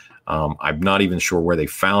fighters. I'm not even sure where they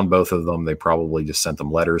found both of them. They probably just sent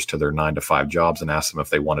them letters to their 9-to-5 jobs and asked them if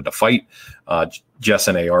they wanted to fight.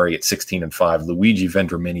 Jessene Ari at 16-5, Luigi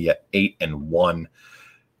Vendramini at 8-1.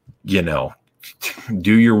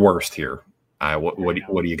 Do your worst here. What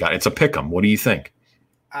do you got? It's a pick'em. What do you think?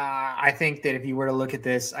 I think that if you were to look at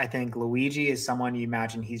this, I think Luigi is someone you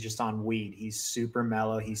imagine he's just on weed. He's super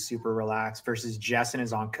mellow. He's super relaxed versus Jessen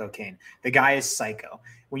is on cocaine. The guy is psycho.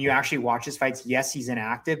 When you actually watch his fights, yes, he's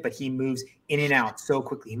inactive, but he moves in and out so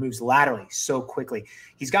quickly. He moves laterally so quickly.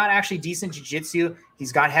 He's got actually decent jiu-jitsu.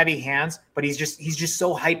 He's got heavy hands, but he's just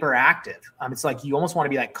so hyperactive. It's like you almost want to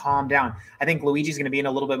be like, calm down. I think Luigi's going to be in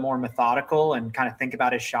a little bit more methodical and kind of think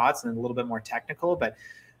about his shots and a little bit more technical, but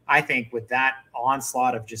I think with that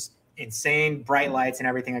onslaught of just insane bright lights and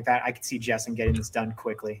everything like that, I could see Jessen getting this done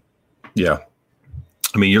quickly. Yeah.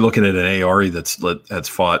 I mean, you're looking at an Ari that's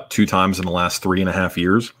fought 2 times in the last 3.5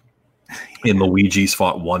 years. And Luigi's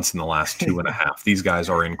fought once in the last 2.5. These guys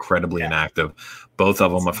are incredibly inactive. Both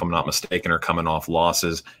of them, if I'm not mistaken, are coming off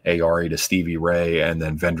losses. Ari to Stevie Ray, and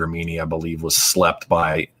then Vendramini, I believe, was slept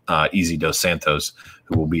by Easy Dos Santos,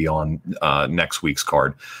 who will be on next week's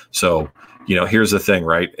card. So, here's the thing,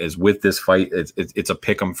 right? Is with this fight, it's a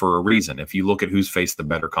pick 'em for a reason. If you look at who's faced the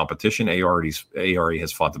better competition, Ari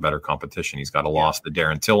has fought the better competition. He's got a loss to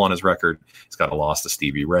Darren Till on his record. He's got a loss to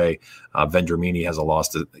Stevie Ray. Vendramini has a loss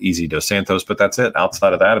to Easy Dos Santos, but that's it.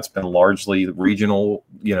 Outside of that, it's been largely regional,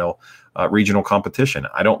 regional competition.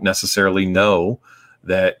 I don't necessarily know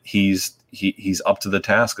that he's up to the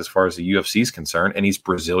task as far as the UFC is concerned, and he's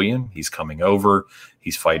Brazilian. He's coming over.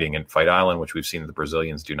 He's fighting in Fight Island, which we've seen that the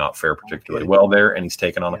Brazilians do not fare particularly well there, and he's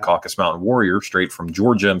taken on a Caucasus Mountain Warrior straight from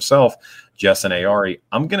Georgia himself, Jessin Ari.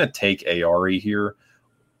 I'm going to take Ari here,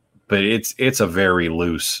 but it's a very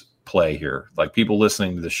loose play here. Like, people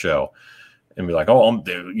listening to the show and be like, oh,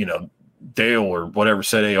 Dale or whatever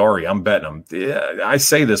said Ari, I'm betting him. Yeah, I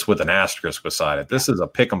say this with an asterisk beside it. This is a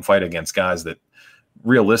pick 'em fight against guys that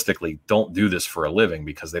realistically don't do this for a living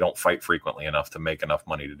because they don't fight frequently enough to make enough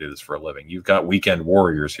money to do this for a living. You've got weekend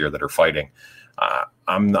warriors here that are fighting.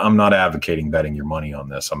 I'm not advocating betting your money on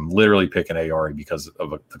this. I'm literally picking Ari because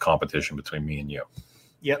of the competition between me and you.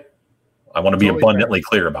 Yep. I want to be abundantly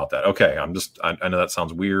clear about that. Okay. I know that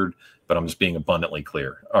sounds weird, but I'm just being abundantly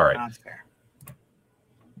clear. All right. That's fair.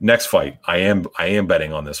 Next fight, I am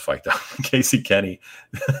betting on this fight though. Casey Kenny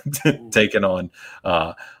taking on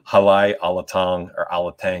Halai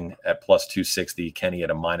Alatang at plus 260. Kenny at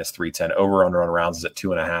a minus 310. Over under on rounds is at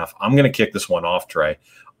 2.5. I'm going to kick this one off, Trey.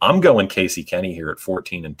 I'm going Casey Kenny here at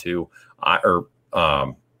 14-2. At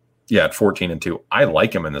 14-2. I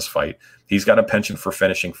like him in this fight. He's got a penchant for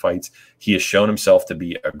finishing fights. He has shown himself to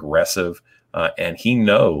be aggressive, and he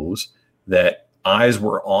knows that eyes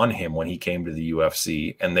were on him when he came to the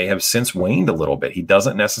UFC, and they have since waned a little bit. He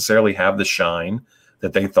doesn't necessarily have the shine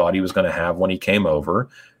that they thought he was going to have when he came over,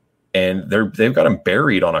 and they've got him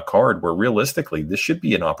buried on a card where realistically this should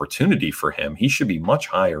be an opportunity for him. He should be much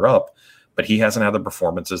higher up, but he hasn't had the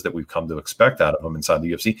performances that we've come to expect out of him inside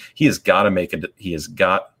the UFC. He has got to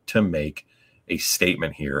make a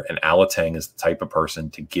statement here, and Alatang is the type of person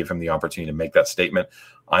to give him the opportunity to make that statement.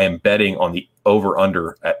 I am betting on the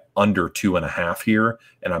over-under at under 2.5 here,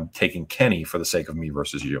 and I'm taking Kenny for the sake of me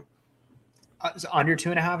versus you. So under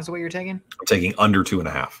 2.5 is what you're taking? I'm taking under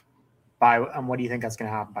 2.5. What do you think that's going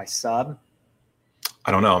to happen by sub?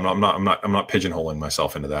 I don't know. I'm not pigeonholing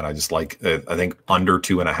myself into that. I just like. I think under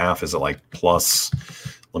 2.5 is it like plus.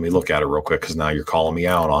 Let me look at it real quick because now you're calling me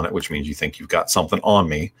out on it, which means you think you've got something on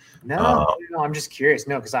me. No, I'm just curious.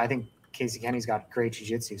 No, because I think Casey Kenny's got great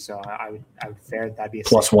jiu-jitsu, so I would fare that'd be a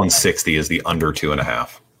plus 160 is the under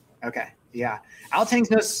 2.5. Okay, yeah.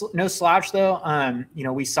 Alatang's no slouch though.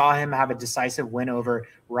 We saw him have a decisive win over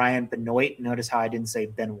Ryan Benoit. Notice how I didn't say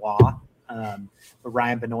Benoit. But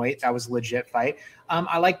Ryan Benoit, that was a legit fight.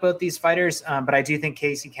 I like both these fighters, but I do think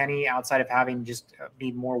Casey Kenny, outside of having just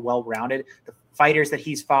be more well-rounded, the fighters that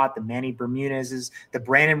he's fought, the Manny Bermudez's, the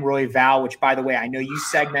Brandon Royval, which, by the way, I know you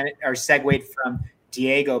segued from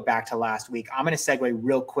Diego back to last week. I'm going to segue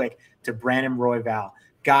real quick to Brandon Royval.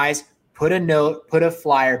 Guys, put a note, put a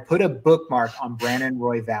flyer, put a bookmark on Brandon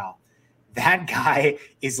Royval. That guy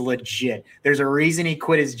is legit. There's a reason he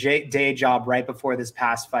quit his day job right before this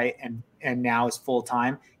past fight and now is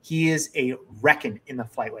full-time. He is a reckon in the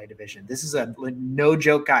flyweight division. This is a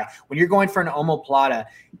no-joke guy. When you're going for an omoplata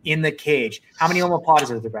in the cage, how many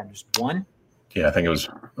omoplatas are there, Brandon? Just one? Yeah, I think it was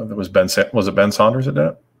Ben. Was it Ben Saunders that did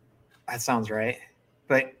it? That sounds right.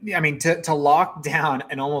 But, I mean, to lock down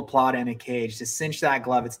an omoplata in a cage, to cinch that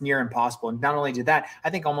glove, it's near impossible. And not only did that, I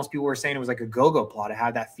think almost people were saying it was like a go-go plata,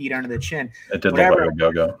 have that feet under the chin. It did look like a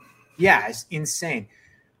go-go. Yeah, it's insane.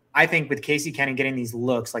 I think with Casey Kenny getting these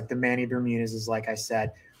looks, like the Manny Bermudez is, like I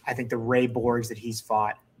said, I think the Ray Borgs that he's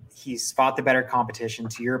fought the better competition.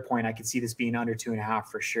 To your point, I could see this being under 2.5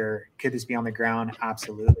 for sure. Could this be on the ground?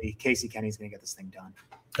 Absolutely. Casey Kenny's going to get this thing done.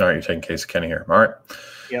 All right, you're taking Casey Kenny here. All right.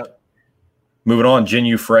 Yep. Moving on, Jin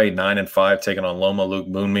Yu Frey, 9-5, taking on Loma Luke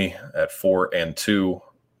Moonmi at 4-2.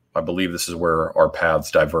 I believe this is where our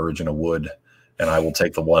paths diverge in a wood, and I will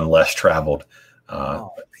take the one less traveled.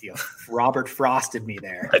 Robert frosted me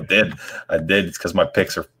there. I did. It's because my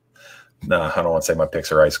picks are I don't want to say my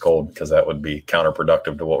picks are ice cold because that would be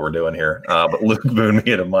counterproductive to what we're doing here. But Luke Moonmi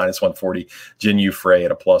at a minus 140, Jin Yu Frey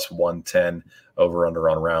at a plus 110. Over under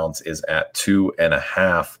on rounds is at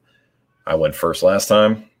 2.5. I went first last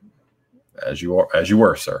time. As you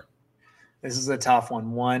were, sir. This is a tough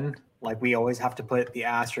one. One, Like we always have to put the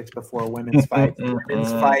asterisk before women's fights.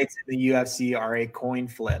 Women's fights in the UFC are a coin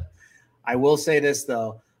flip. I will say this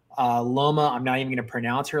though, Loma, I'm not even going to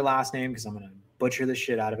pronounce her last name because I'm going to butcher the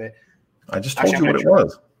shit out of it. I just told you what it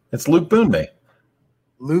was. It's Luke Boonmee.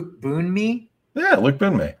 Luke Boonmee? Yeah, Luke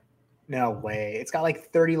Boonmee. No way. It's got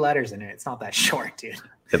like 30 letters in it. It's not that short, dude.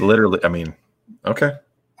 It literally, I mean, okay.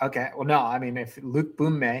 Okay. Well, no, I mean, if Luke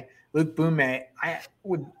Boonmee,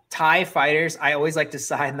 Thai fighters, I always like to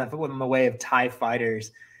side in the way of Thai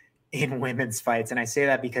fighters in women's fights. And I say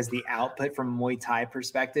that because the output from Muay Thai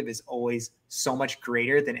perspective is always so much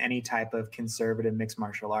greater than any type of conservative mixed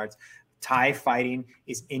martial arts. Thai fighting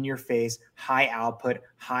is in your face, high output,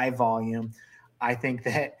 high volume. I think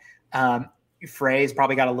that Frey's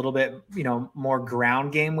probably got a little bit, more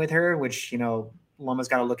ground game with her, which, Loma's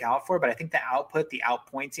got to look out for. But I think the output, the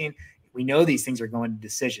outpointing, we know these things are going to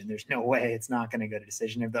decision. There's no way it's not going to go to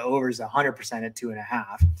decision. If the over is 100% at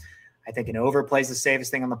 2.5, I think an over plays the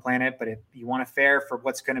safest thing on the planet. But if you want a fair for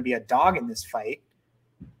what's going to be a dog in this fight,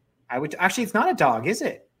 it's not a dog, is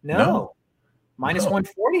it? No. Minus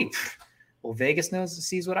 140. Well, Vegas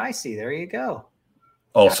sees what I see. There you go.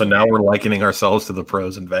 Oh, so now we're likening ourselves to the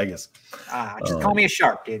pros in Vegas. Just call me a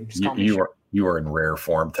shark, dude. Just call me a shark. You are in rare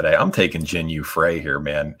form today. I'm taking Jin Yu Frey here,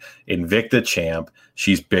 man. Invicta champ.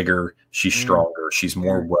 She's bigger. She's stronger. She's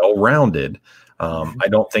more well-rounded. I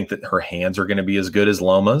don't think that her hands are going to be as good as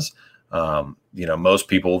Loma's. Most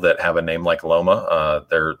people that have a name like Loma,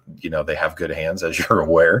 they have good hands, as you're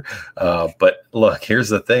aware. But look, here's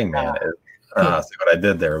the thing, man. See what I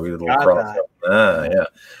did there? We did a little cross.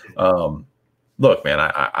 Yeah. Look, man,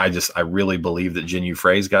 I really believe that Jin Yu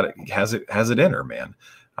Frey's has it in her, man.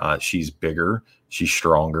 She's bigger, she's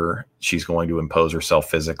stronger, she's going to impose herself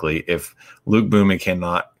physically. If Luke Boonmee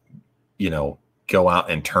cannot, go out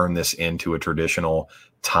and turn this into a traditional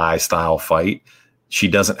Thai style fight, she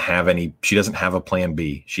doesn't have a plan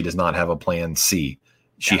B. She does not have a plan C.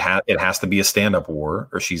 It has to be a stand-up war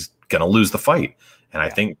or she's going to lose the fight. And I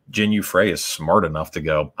think Jin Yu Frey is smart enough to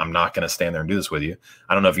go, I'm not going to stand there and do this with you.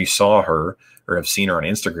 I don't know if you saw her or have seen her on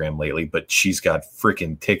Instagram lately, but she's got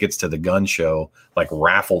freaking tickets to the gun show, like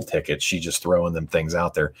raffle tickets. She's just throwing them things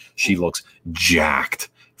out there. She looks jacked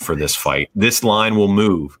for this fight. This line will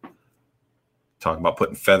move. Talking about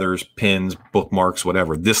putting feathers, pins, bookmarks,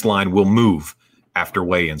 whatever. This line will move after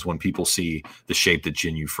weigh-ins when people see the shape that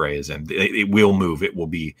Jin Yu Frey is in. It will move. It will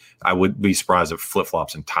be, I would be surprised if it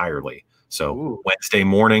flip-flops entirely. So Wednesday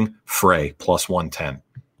morning, Frey plus 110.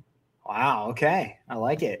 Wow. Okay. I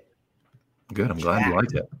like it. Good. I'm glad you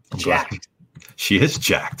liked it. I'm glad. She is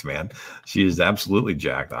jacked, man. She is absolutely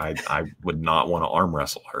jacked. I would not want to arm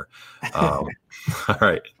wrestle her. All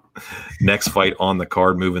right. Next fight on the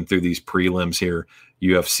card, moving through these prelims here,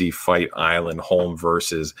 UFC Fight Island, Holm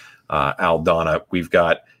versus Aldana. We've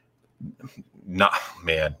got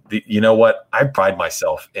you know what? I pride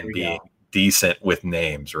myself in being decent with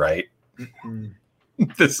names, right?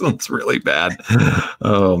 This one's really bad.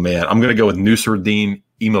 Oh man, I'm gonna go with Nusradin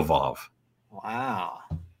Imavov. Wow.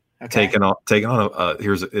 Okay. Taking on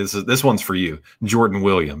this one's for you, Jordan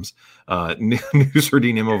Williams.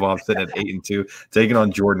 Nusradin Imavov sitting at 8-2, taking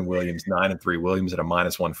on Jordan Williams 9-3. Williams at a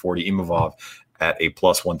minus 140. Imavov at a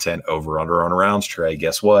plus 110. Over under on rounds. Trey,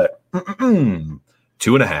 guess what?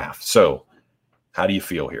 2.5. So, how do you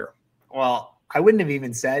feel here? Well, I wouldn't have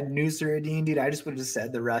even said Nusradin, dude. I just would have just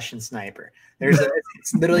said the Russian sniper.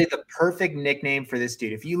 It's literally the perfect nickname for this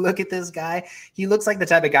dude. If you look at this guy, he looks like the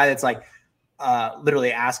type of guy that's like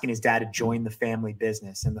literally asking his dad to join the family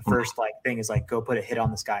business. And the first thing is like, go put a hit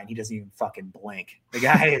on this guy. And he doesn't even fucking blink. The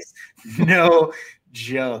guy is no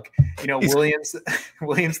joke. Williams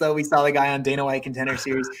though, we saw the guy on Dana White Contender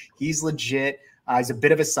Series. He's legit. He's a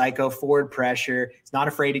bit of a psycho, forward pressure. He's not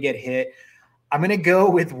afraid to get hit. I'm going to go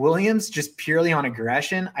with Williams just purely on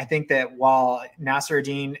aggression. I think that while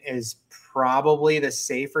Nusradin is probably the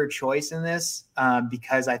safer choice in this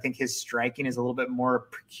because I think his striking is a little bit more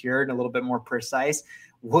procured and a little bit more precise,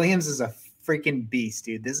 Williams is a freaking beast,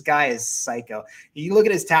 dude. This guy is psycho. You look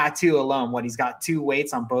at his tattoo alone, he's got 2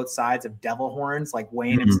 weights on both sides of devil horns, like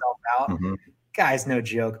weighing himself out. Guy's no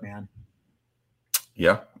joke, man.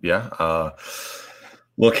 Yeah.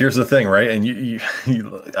 Look, here's the thing, right? And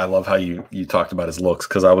I love how you talked about his looks,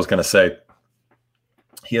 because I was going to say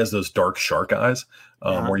he has those dark shark eyes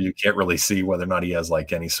where you can't really see whether or not he has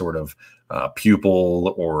like any sort of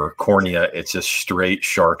pupil or cornea. It's just straight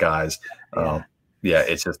shark eyes.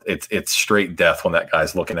 It's straight death when that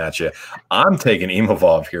guy's looking at you. I'm taking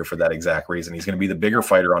Imavov here for that exact reason. He's going to be the bigger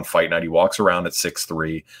fighter on Fight Night. He walks around at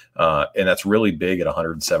 6'3", and that's really big at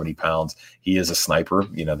 170 pounds. He is a sniper.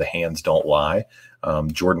 The hands don't lie.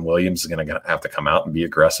 Jordan Williams is going to have to come out and be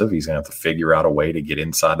aggressive. He's going to have to figure out a way to get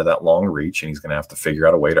inside of that long reach, and he's going to have to figure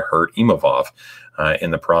out a way to hurt Imavov.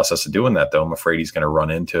 In the process of doing that, though, I'm afraid he's going to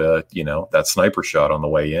run into, that sniper shot on the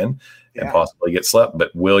way in and possibly get slept.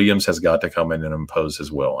 But Williams has got to come in and impose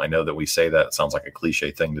his will. I know that we say that, it sounds like a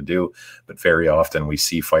cliche thing to do, but very often we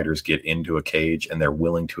see fighters get into a cage and they're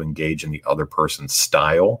willing to engage in the other person's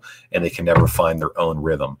style, and they can never find their own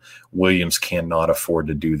rhythm. Williams cannot afford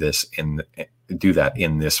to do that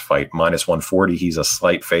in this fight. Minus 140, he's a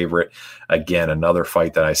slight favorite. Again, another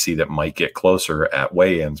fight that I see that might get closer at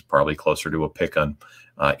weigh-ins, probably closer to a pick on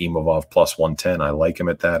Imavov plus 110. I like him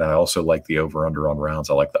at that. I also like the over-under on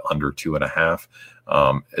rounds. I like the under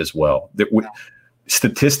 2.5 as well.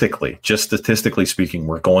 Statistically speaking,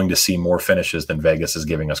 we're going to see more finishes than Vegas is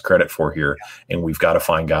giving us credit for here. And we've got to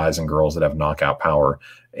find guys and girls that have knockout power.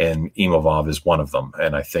 And Imavov is one of them.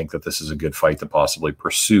 And I think that this is a good fight to possibly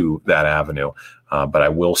pursue that avenue. But I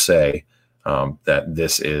will say that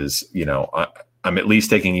this is, I'm at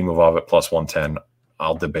least taking Imavov at plus 110.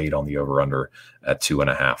 I'll debate on the over-under at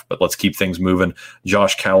 2.5. But let's keep things moving.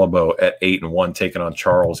 Josh Calabo at 8-1, taking on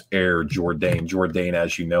Charles Air Jourdain. Jourdain,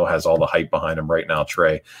 as you know, has all the hype behind him right now.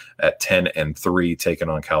 Trey at 10-3, taking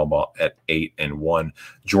on Calabo at 8-1.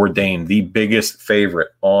 Jourdain, the biggest favorite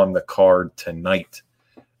on the card tonight,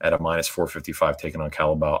 at a minus 455, taking on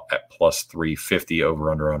Calabo at plus 350.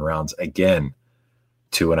 Over-under on rounds. Again,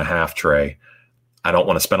 2.5, Trey. I don't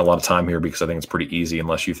want to spend a lot of time here because I think it's pretty easy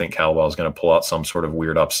unless you think Calabo is going to pull out some sort of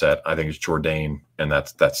weird upset. I think it's Jourdain, and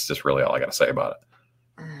that's just really all I got to say about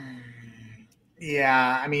it.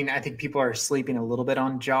 Yeah, I mean, I think people are sleeping a little bit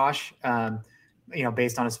on Josh,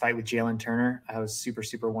 based on his fight with Jalen Turner. I was super,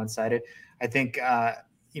 super one-sided. I think,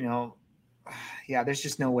 there's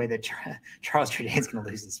just no way that Charles Jourdain's going to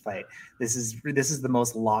lose this fight. This is the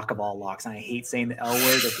most lock of all locks. And I hate saying the L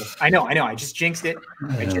word. I know. I just jinxed it.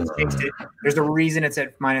 There's a reason it's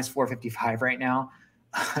at minus 455 right now.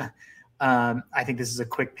 I think this is a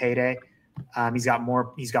quick payday. He's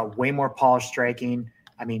got way more polished striking.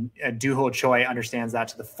 I mean, Doo Ho Choi understands that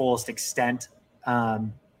to the fullest extent.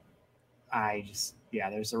 There's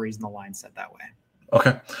a reason the line's set that way.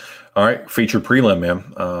 Okay. All right. Featured prelim,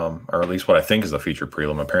 man. Or at least what I think is the featured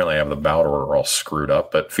prelim. Apparently I have the bout order all screwed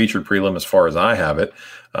up, but featured prelim, as far as I have it,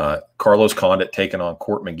 Carlos Condit taking on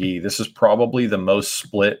Court McGee. This is probably the most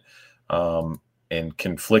split and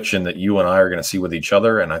confliction that you and I are going to see with each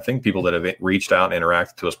other. And I think people that have reached out and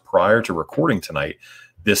interacted to us prior to recording tonight,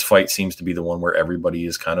 this fight seems to be the one where everybody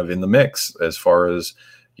is kind of in the mix as far as,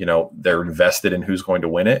 they're invested in who's going to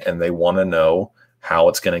win it and they want to know how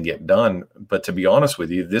it's going to get done. But to be honest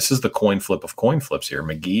with you, this is the coin flip of coin flips here.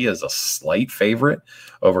 McGee is a slight favorite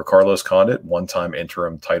over Carlos Condit, one-time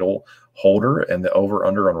interim title holder, and the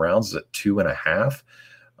over-under on rounds is at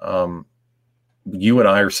 2.5. You and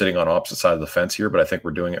I are sitting on opposite sides of the fence here, but I think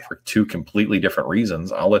we're doing it for two completely different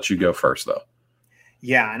reasons. I'll let you go first, though.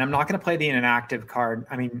 Yeah, and I'm not going to play the inactive card.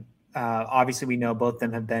 I mean, obviously we know both of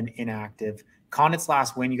them have been inactive. Condit's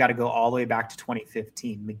last win, you got to go all the way back to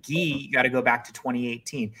 2015. McGee, you got to go back to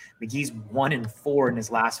 2018. McGee's 1-4 in his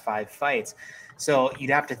last 5 fights. So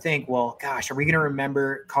you'd have to think, well, gosh, are we going to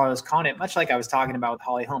remember Carlos Condit, much like I was talking about with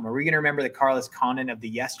Holly Holm? Are we going to remember the Carlos Condit of the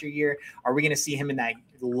yesteryear? Are we going to see him in that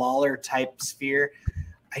Lawler type sphere?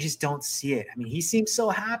 I just don't see it. I mean, he seems so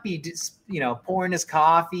happy, just, pouring his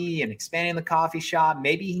coffee and expanding the coffee shop.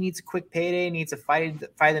 Maybe he needs a quick payday, needs a fight of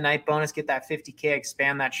the night bonus, get that $50K,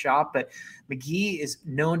 expand that shop. But McGee is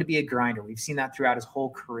known to be a grinder. We've seen that throughout his whole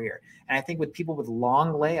career. And I think with people with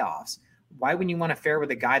long layoffs, why wouldn't you want to fare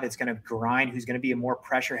with a guy that's going to grind, who's going to be a more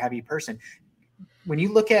pressure heavy person? When you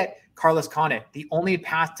look at Carlos Condit, the only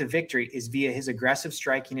path to victory is via his aggressive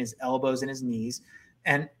striking, his elbows and his knees.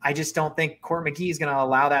 And I just don't think Court McGee is going to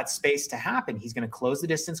allow that space to happen. He's going to close the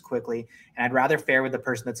distance quickly. And I'd rather fare with the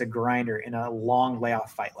person that's a grinder in a long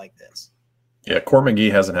layoff fight like this. Yeah, Court McGee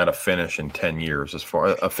hasn't had a finish in 10 years, as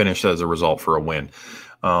far a finish as a result for a win.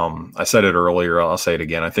 I said it earlier. I'll say it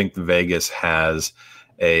again. I think Vegas has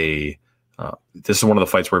this is one of the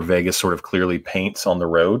fights where Vegas sort of clearly paints on the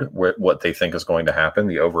road what they think is going to happen.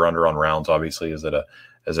 The over-under on rounds obviously is at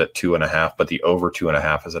 2.5, but the over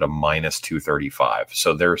 2.5 is at a minus 235.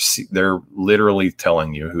 So they're literally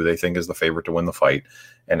telling you who they think is the favorite to win the fight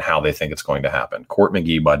and how they think it's going to happen. Court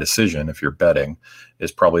McGee by decision, if you're betting,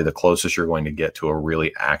 is probably the closest you're going to get to a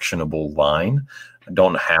really actionable line. I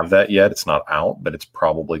don't have that yet. It's not out, but it's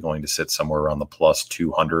probably going to sit somewhere around the plus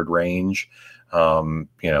 200 range.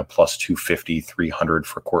 Plus 250, 300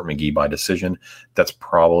 for Court McGee by decision. That's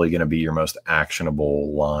probably going to be your most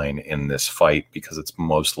actionable line in this fight because it's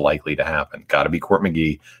most likely to happen. Got to be Court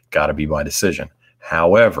McGee, got to be by decision.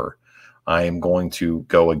 However, I am going to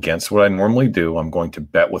go against what I normally do. I'm going to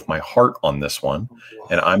bet with my heart on this one,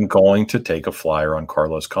 and I'm going to take a flyer on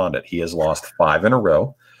Carlos Condit. He has lost 5 in a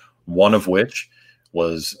row, one of which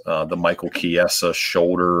was the Michael Chiesa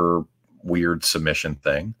shoulder weird submission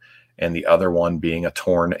thing, and the other one being a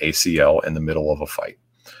torn ACL in the middle of a fight.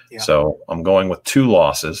 Yeah. So I'm going with 3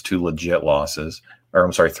 legit losses,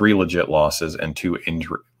 and 2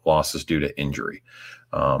 losses due to injury.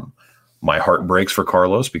 My heart breaks for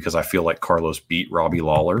Carlos because I feel like Carlos beat Robbie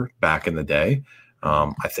Lawler back in the day.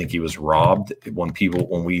 I think he was robbed. When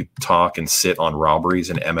we talk and sit on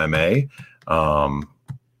robberies in MMA,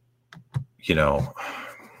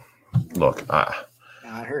 look, it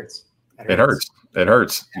hurts. It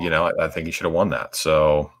hurts. I think he should have won that.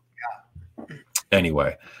 So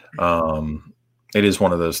anyway, it is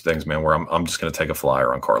one of those things, man, where I'm just going to take a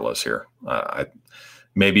flyer on Carlos here.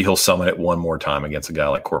 Maybe he'll summon it one more time against a guy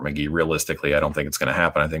like Court McGee. Realistically, I don't think it's going to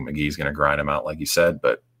happen. I think McGee's going to grind him out, like you said.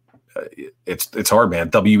 But it's hard,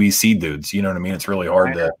 man. WEC dudes, you know what I mean? It's really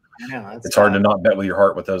hard it's hard to not bet with your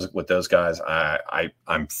heart with those guys.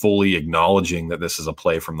 I'm fully acknowledging that this is a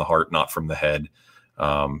play from the heart, not from the head.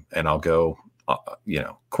 And I'll go.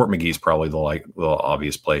 Court McGee's probably the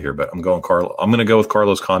obvious play here, but I'm going to go with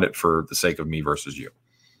Carlos Condit for the sake of me versus you.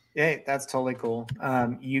 Yeah, that's totally cool.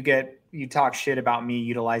 You talk shit about me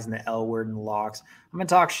utilizing the L word and locks. I'm going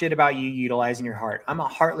to talk shit about you utilizing your heart. I'm a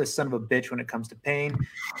heartless son of a bitch when it comes to pain,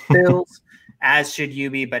 pills, as should you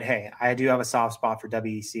be. But hey, I do have a soft spot for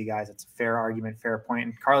WEC guys. It's a fair argument, fair point.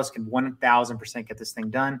 And Carlos can 1,000% get this thing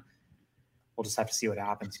done. We'll just have to see what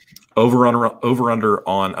happens. Over under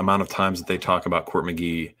on amount of times that they talk about Court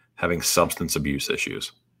McGee having substance abuse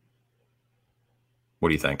issues. What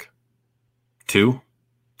do you think? 2?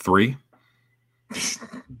 3?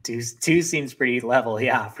 2 seems pretty level.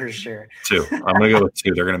 Yeah, for sure. 2. I'm going to go with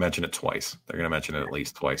 2. They're going to mention it twice. They're going to mention it at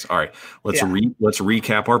least twice. All right. Let's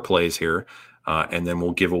recap our plays here. And then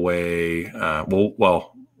we'll give away, go ahead.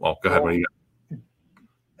 What do you got?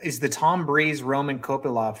 Is the Tom Breeze Roman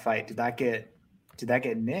Kopylov fight? Did that get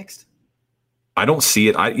nixed? I don't see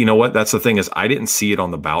it. You know what? That's the thing is I didn't see it on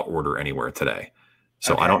the bout order anywhere today.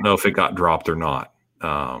 So I don't know if it got dropped or not.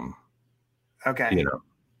 Okay.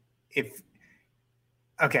 If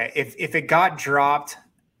it got dropped,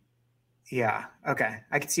 yeah. Okay.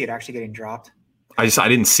 I could see it actually getting dropped. I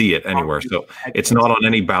didn't see it anywhere. So it's not on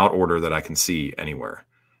any bout order that I can see anywhere.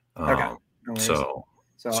 Okay. No So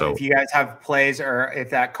if you guys have plays, or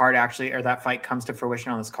if that card or that fight comes to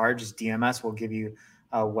fruition on this card, just DM us. We'll give you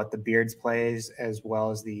what the Beards plays as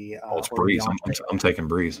well as the. It's Breeze. I'm taking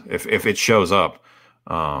Breeze. If it shows up,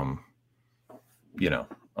 I'm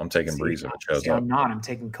taking Breeze if it shows up. I'm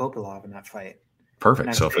taking Kopylov in that fight.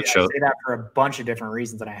 Perfect. So if it shows, I say that for a bunch of different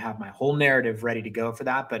reasons, and I have my whole narrative ready to go for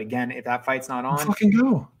that. But again, if that fight's not on, fucking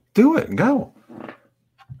go, do it, and go.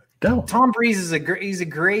 Tom Breeze is he's a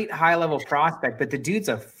great high level prospect, but the dude's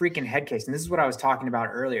a freaking head case. And this is what I was talking about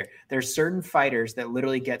earlier. There's certain fighters that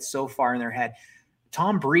literally get so far in their head.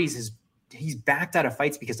 Tom Breeze he's backed out of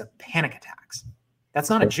fights because of panic attacks. That's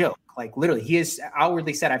not a joke. Like literally, he has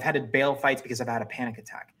outwardly said, "I've had to bail fights because I've had a panic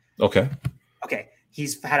attack." Okay.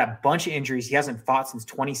 He's had a bunch of injuries. He hasn't fought since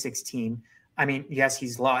 2016. I mean, yes, he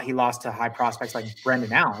lost to high prospects like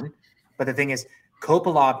Brendan Allen, but the thing is,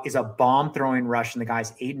 Kopylov is a bomb-throwing Russian. The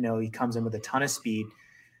guy's 8-0. He comes in with a ton of speed.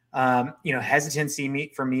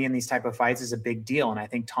 Hesitancy for me in these type of fights is a big deal. And I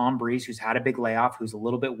think Tom Breeze, who's had a big layoff, who's a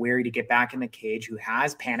little bit wary to get back in the cage, who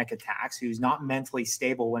has panic attacks, who's not mentally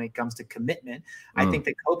stable when it comes to commitment. I think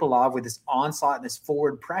that Kopylov, with this onslaught and this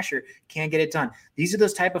forward pressure, can get it done. These are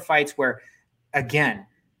those type of fights where, again,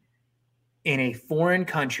 in a foreign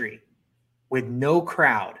country with no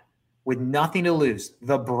crowd, with nothing to lose,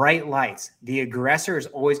 the bright lights, the aggressor is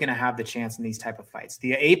always going to have the chance in these type of fights.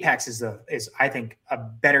 The apex is I think a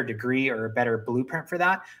better degree or a better blueprint for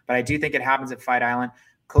that. But I do think it happens at Fight Island.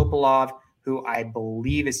 Kopylov, who I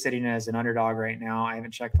believe is sitting as an underdog right now. I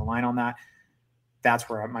haven't checked the line on that. That's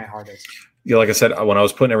where my heart is. Yeah, like I said, when I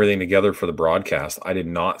was putting everything together for the broadcast, I did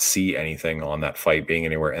not see anything on that fight being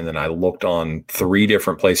anywhere. And then I looked on 3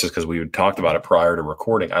 different places because we had talked about it prior to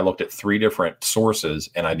recording. I looked at 3 different sources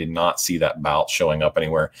and I did not see that bout showing up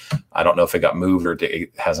anywhere. I don't know if it got moved or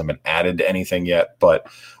it hasn't been added to anything yet, but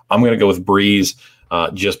I'm going to go with Breeze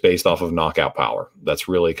just based off of knockout power. That's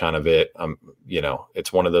really kind of it.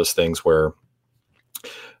 It's one of those things where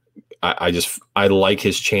I like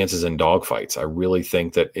his chances in dogfights. I really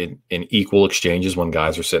think that in equal exchanges, when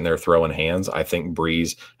guys are sitting there throwing hands, I think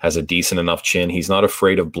Breeze has a decent enough chin. He's not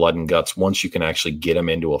afraid of blood and guts once you can actually get him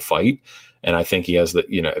into a fight. And I think he has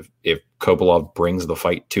if Kopylov brings the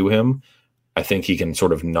fight to him, I think he can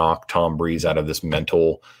sort of knock Tom Breeze out of this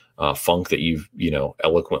mental funk that you've,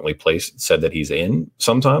 eloquently said that he's in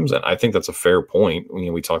sometimes. And I think that's a fair point.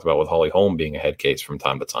 We talked about with Holly Holm being a head case from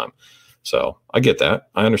time to time. So I get that.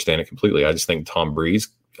 I understand it completely. I just think Tom Breeze,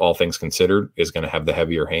 all things considered, is going to have the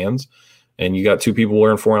heavier hands. And you got two people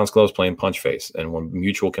wearing 4-ounce gloves playing punch face. And when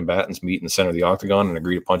mutual combatants meet in the center of the octagon and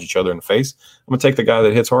agree to punch each other in the face, I'm going to take the guy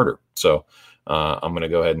that hits harder. So I'm going to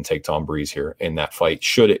go ahead and take Tom Breeze here in that fight,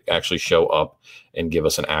 should it actually show up and give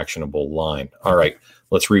us an actionable line. All right,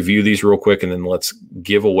 let's review these real quick, and then let's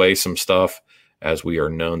give away some stuff as we are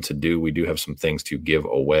known to do. We do have some things to give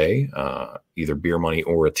away, either beer money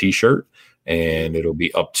or a T-shirt, and it'll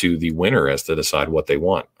be up to the winner as to decide what they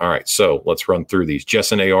want. All right, so let's run through these.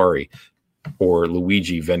 Jessen Ayari or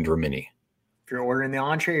Luigi Vendramini. If you're ordering the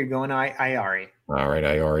entree, you're going to Ayari. All right,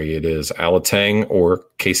 Ayari it is. Alatang or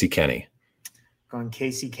Casey Kenny? Going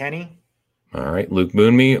Casey Kenny. All right, Luke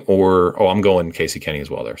Boonmi I'm going Casey Kenny as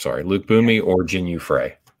well there. Sorry, Luke Boonmi or Jinyu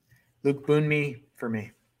Frey? Luke Boonmi for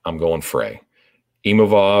me. I'm going Frey.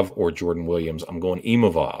 Imavov or Jordan Williams? I'm going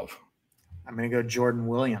Imavov. I'm going to go Jordan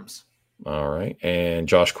Williams. All right, and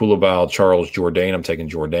Josh Kulabal, Charles Jourdain. I'm taking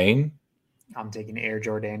Jourdain. I'm taking Air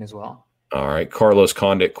Jourdain as well. All right, Carlos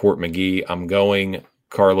Condit, Court McGee. I'm going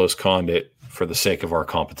Carlos Condit for the sake of our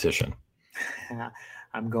competition.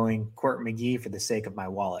 I'm going Court McGee for the sake of my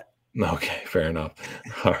wallet. Okay, fair enough.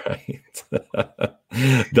 All right.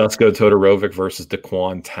 Dusko Todorovic versus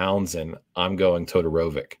Daquan Townsend. I'm going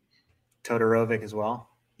Todorovic. Todorovic as well.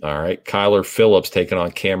 All right. Kyler Phillips taking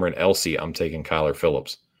on Cameron Elsey. I'm taking Kyler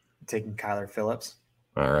Phillips. I'm taking Kyler Phillips.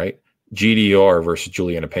 All right. GDR versus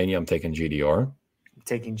Juliana Pena. I'm taking GDR. I'm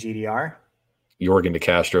taking GDR. Jorgen De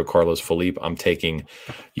Castro, Carlos Felipe. I'm taking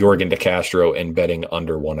Jorgen De Castro and betting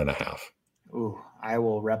under 1.5. Ooh, I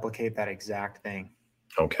will replicate that exact thing.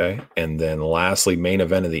 Okay. And then lastly, main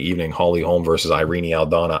event of the evening, Holly Holm versus Irene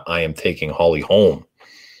Aldana. I am taking Holly Holm.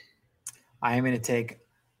 I am going to take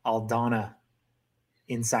Aldana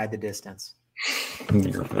inside the distance.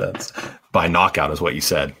 That's by knockout is what you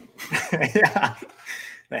said. Yeah.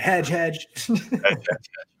 The hedge.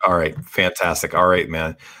 All right. Fantastic. All right,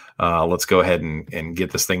 man. Let's go ahead and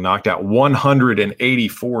get this thing knocked out.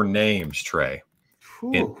 184 names, Trey.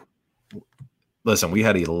 Listen, we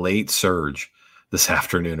had a late surge this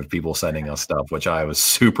afternoon of people sending us stuff, which I was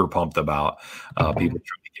super pumped about. People trying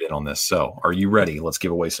to get in on this. So are you ready? Let's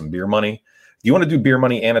give away some beer money. Do you want to do beer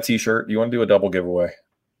money and a T-shirt? Do you want to do a double giveaway?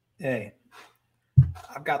 Hey,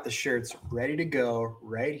 I've got the shirts ready to go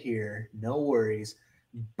right here. No worries.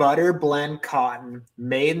 Butter blend cotton,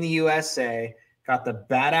 made in the USA. Got the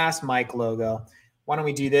badass Mike logo. Why don't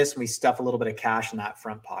we do this and we stuff a little bit of cash in that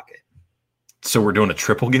front pocket? So we're doing a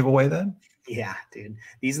triple giveaway then? Yeah, dude.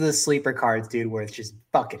 These are the sleeper cards, dude, where it's just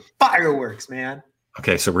fucking fireworks, man.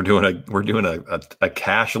 Okay, so we're doing a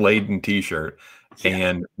cash laden T-shirt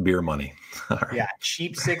and beer money. All right. Yeah,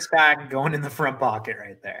 cheap 6-pack going in the front pocket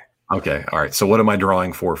right there. Okay, all right. So what am I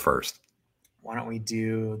drawing for first? Why don't we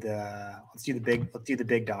do let's do the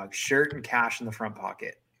big dog. Shirt and cash in the front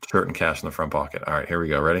pocket. Shirt and cash in the front pocket. All right, here we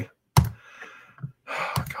go. Ready?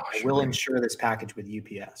 Oh, gosh, I will insure this package with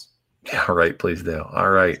UPS. Yeah, right. Please do. All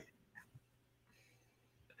right.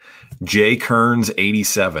 J Kearns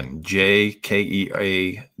 87.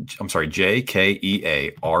 JKEARNS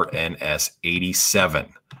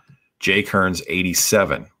 87. J Kearns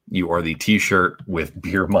 87. You are the T-shirt with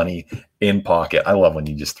beer money in pocket. I love when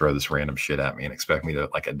you just throw this random shit at me and expect me to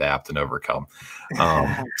like adapt and overcome.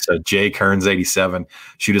 So J Kearns 87.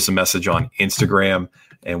 Shoot us a message on Instagram,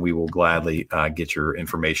 and we will gladly get your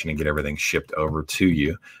information and get everything shipped over to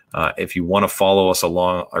you. If you want to follow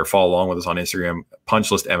along with us on Instagram,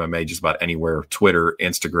 Punchlist MMA, just about anywhere, Twitter,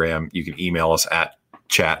 Instagram. You can email us at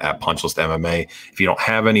chat@PunchlistMMA. If you don't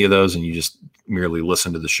have any of those and you just merely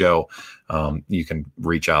listen to the show, you can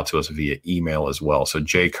reach out to us via email as well. So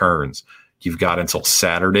Jay Kearns, you've got until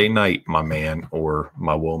Saturday night, my man or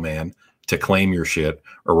my woman, to claim your shit,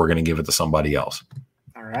 or we're going to give it to somebody else.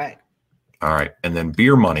 All right. And then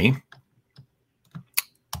beer money.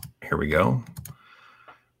 Here we go.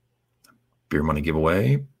 Beer money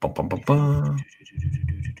giveaway. Bum, bum, bum, bum.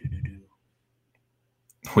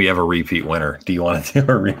 We have a repeat winner. Do you want to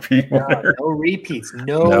do a repeat winner? No repeats.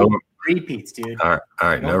 No repeats, dude. All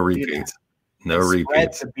right. No repeats. No repeats.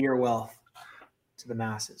 Spread the beer wealth to the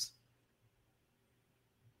masses.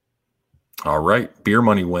 All right. Beer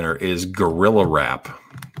money winner is Gorilla Wrap.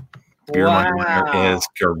 Beer money winner is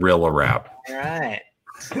Gorilla Wrap. All right.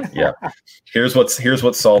 Yeah. Here's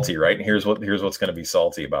what's salty, right? And here's what's going to be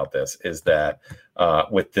salty about this is that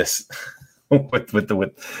with this with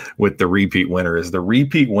the repeat winner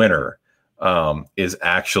is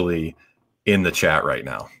actually in the chat right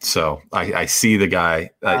now. So I see the guy.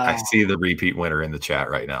 I see the repeat winner in the chat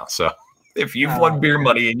right now. So if you've won beer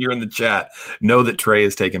money and you're in the chat, know that Trey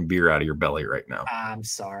is taking beer out of your belly right now. I'm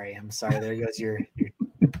sorry. There goes your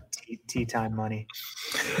tea time money.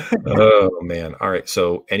 Oh man. All right.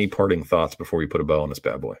 So any parting thoughts before we put a bow on this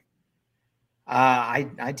bad boy?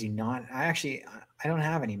 I do not. I don't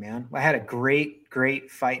have any, man. I had a great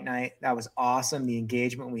fight night. That was awesome. The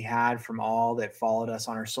engagement we had from all that followed us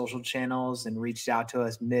on our social channels and reached out to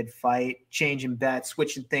us mid-fight, changing bets,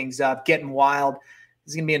 switching things up, getting wild.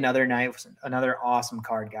 This is going to be another night, another awesome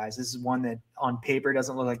card, guys. This is one that on paper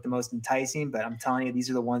doesn't look like the most enticing, but I'm telling you, these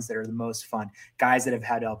are the ones that are the most fun. Guys that have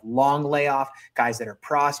had a long layoff, guys that are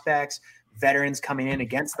prospects, veterans coming in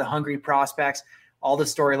against the hungry prospects. All the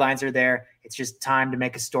storylines are there. It's just time to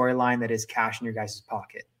make a storyline that is cash in your guys'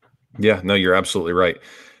 pocket. Yeah, no, you're absolutely right.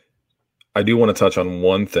 I do want to touch on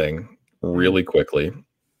one thing really quickly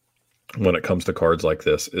when it comes to cards like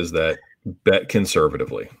this is that bet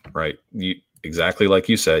conservatively, right? Exactly like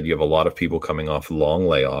you said, you have a lot of people coming off long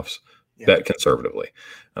layoffs. Yeah. Bet conservatively.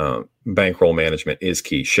 Bankroll management is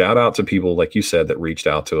key. Shout out to people, like you said, that reached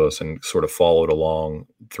out to us and sort of followed along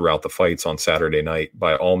throughout the fights on Saturday night.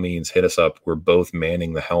 By all means, hit us up. We're both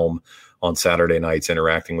manning the helm on Saturday nights,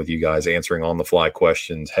 interacting with you guys, answering on-the-fly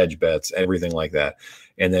questions, hedge bets, everything like that.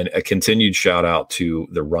 And then a continued shout out to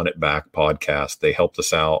the Run It Back podcast. They helped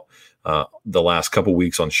us out the last couple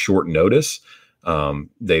weeks on short notice.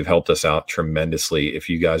 They've helped us out tremendously. If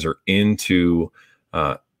you guys are into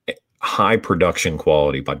high production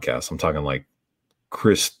quality podcasts, I'm talking like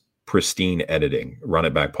pristine editing, Run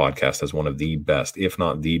It Back podcast is one of the best, if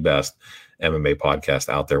not the best MMA podcast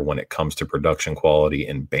out there when it comes to production quality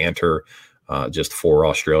and banter. Just four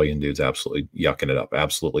Australian dudes absolutely yucking it up.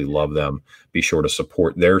 Absolutely love them. Be sure to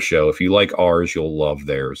support their show. If you like ours, you'll love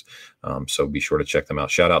theirs. So be sure to check them out.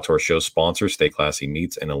 Shout out to our show sponsors, Stay Classy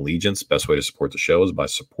Meats and Allegiance. Best way to support the show is by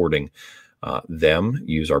supporting them.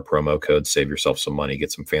 Use our promo code, save yourself some money,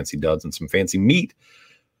 get some fancy duds and some fancy meat.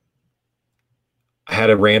 I had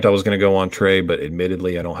a rant I was going to go on, Trey, but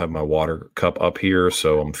admittedly, I don't have my water cup up here,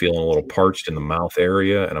 so I'm feeling a little parched in the mouth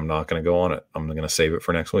area, and I'm not going to go on it. I'm going to save it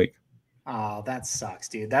for next week. Oh, that sucks,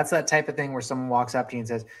 dude. That's that type of thing where someone walks up to you and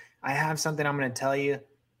says, I have something I'm going to tell you,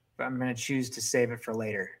 but I'm going to choose to save it for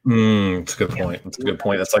later. It's a good point. It's a good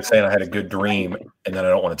point. That's like saying I had a good dream, and then I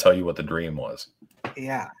don't want to tell you what the dream was.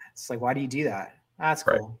 Yeah. It's like, why do you do that? That's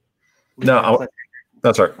cool. Right. No,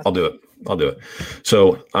 that's all right. I'll do it.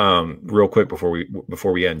 So real quick before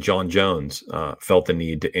we end, John Jones felt the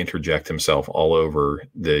need to interject himself all over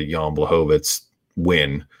the Jan Blachowicz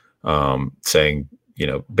win, saying,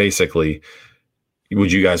 basically,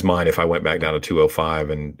 would you guys mind if I went back down to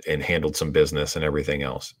 205 and handled some business and everything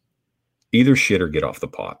else? Either shit or get off the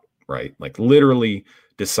pot, right? Like literally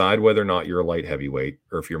decide whether or not you're a light heavyweight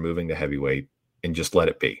or if you're moving to heavyweight and just let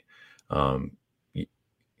it be.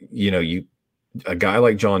 A guy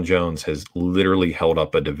like John Jones has literally held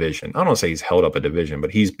up a division. I don't want to say he's held up a division, but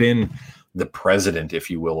he's been the president, if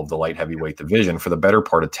you will, of the light heavyweight division for the better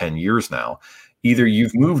part of 10 years now. Either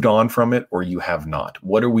you've moved on from it or you have not.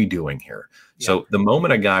 What are we doing here? Yeah. So the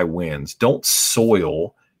moment a guy wins, don't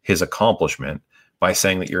soil his accomplishment by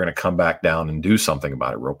saying that you're going to come back down and do something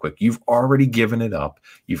about it real quick. You've already given it up.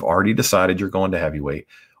 You've already decided you're going to heavyweight.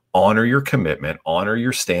 Honor your commitment, honor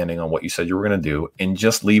your standing on what you said you were going to do, and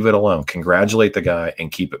just leave it alone. Congratulate the guy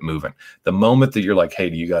and keep it moving. The moment that you're like, hey,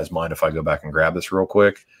 do you guys mind if I go back and grab this real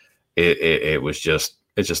quick? It's just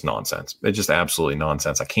nonsense. It's just absolutely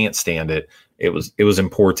nonsense. I can't stand it. It was in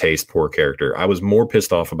poor taste, poor character. I was more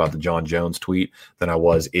pissed off about the John Jones tweet than I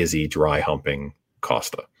was Izzy dry humping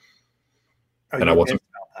Costa. And I wasn't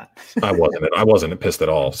pissed at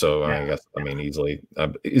all. So yeah. I guess,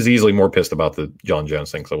 easily more pissed about the John Jones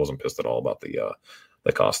thing because I wasn't pissed at all about the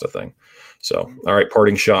Costa thing. So, all right,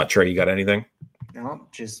 parting shot. Trey, you got anything? No,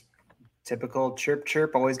 just typical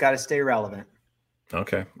chirp. Always got to stay relevant.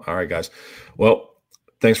 Okay. All right, guys. Well,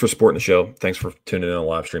 thanks for supporting the show. Thanks for tuning in on the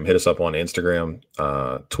live stream. Hit us up on Instagram,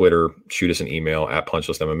 Twitter, shoot us an email at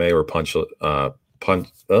PunchlistMMA or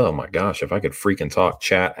oh my gosh, if I could freaking talk,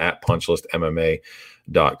 chat at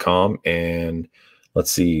PunchlistMMA.com. And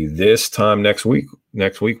let's see, this time next week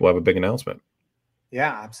we'll have a big announcement.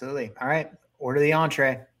 Yeah, absolutely. All right. Order the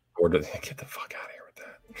entree. Get the fuck out of here with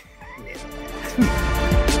that. Yeah.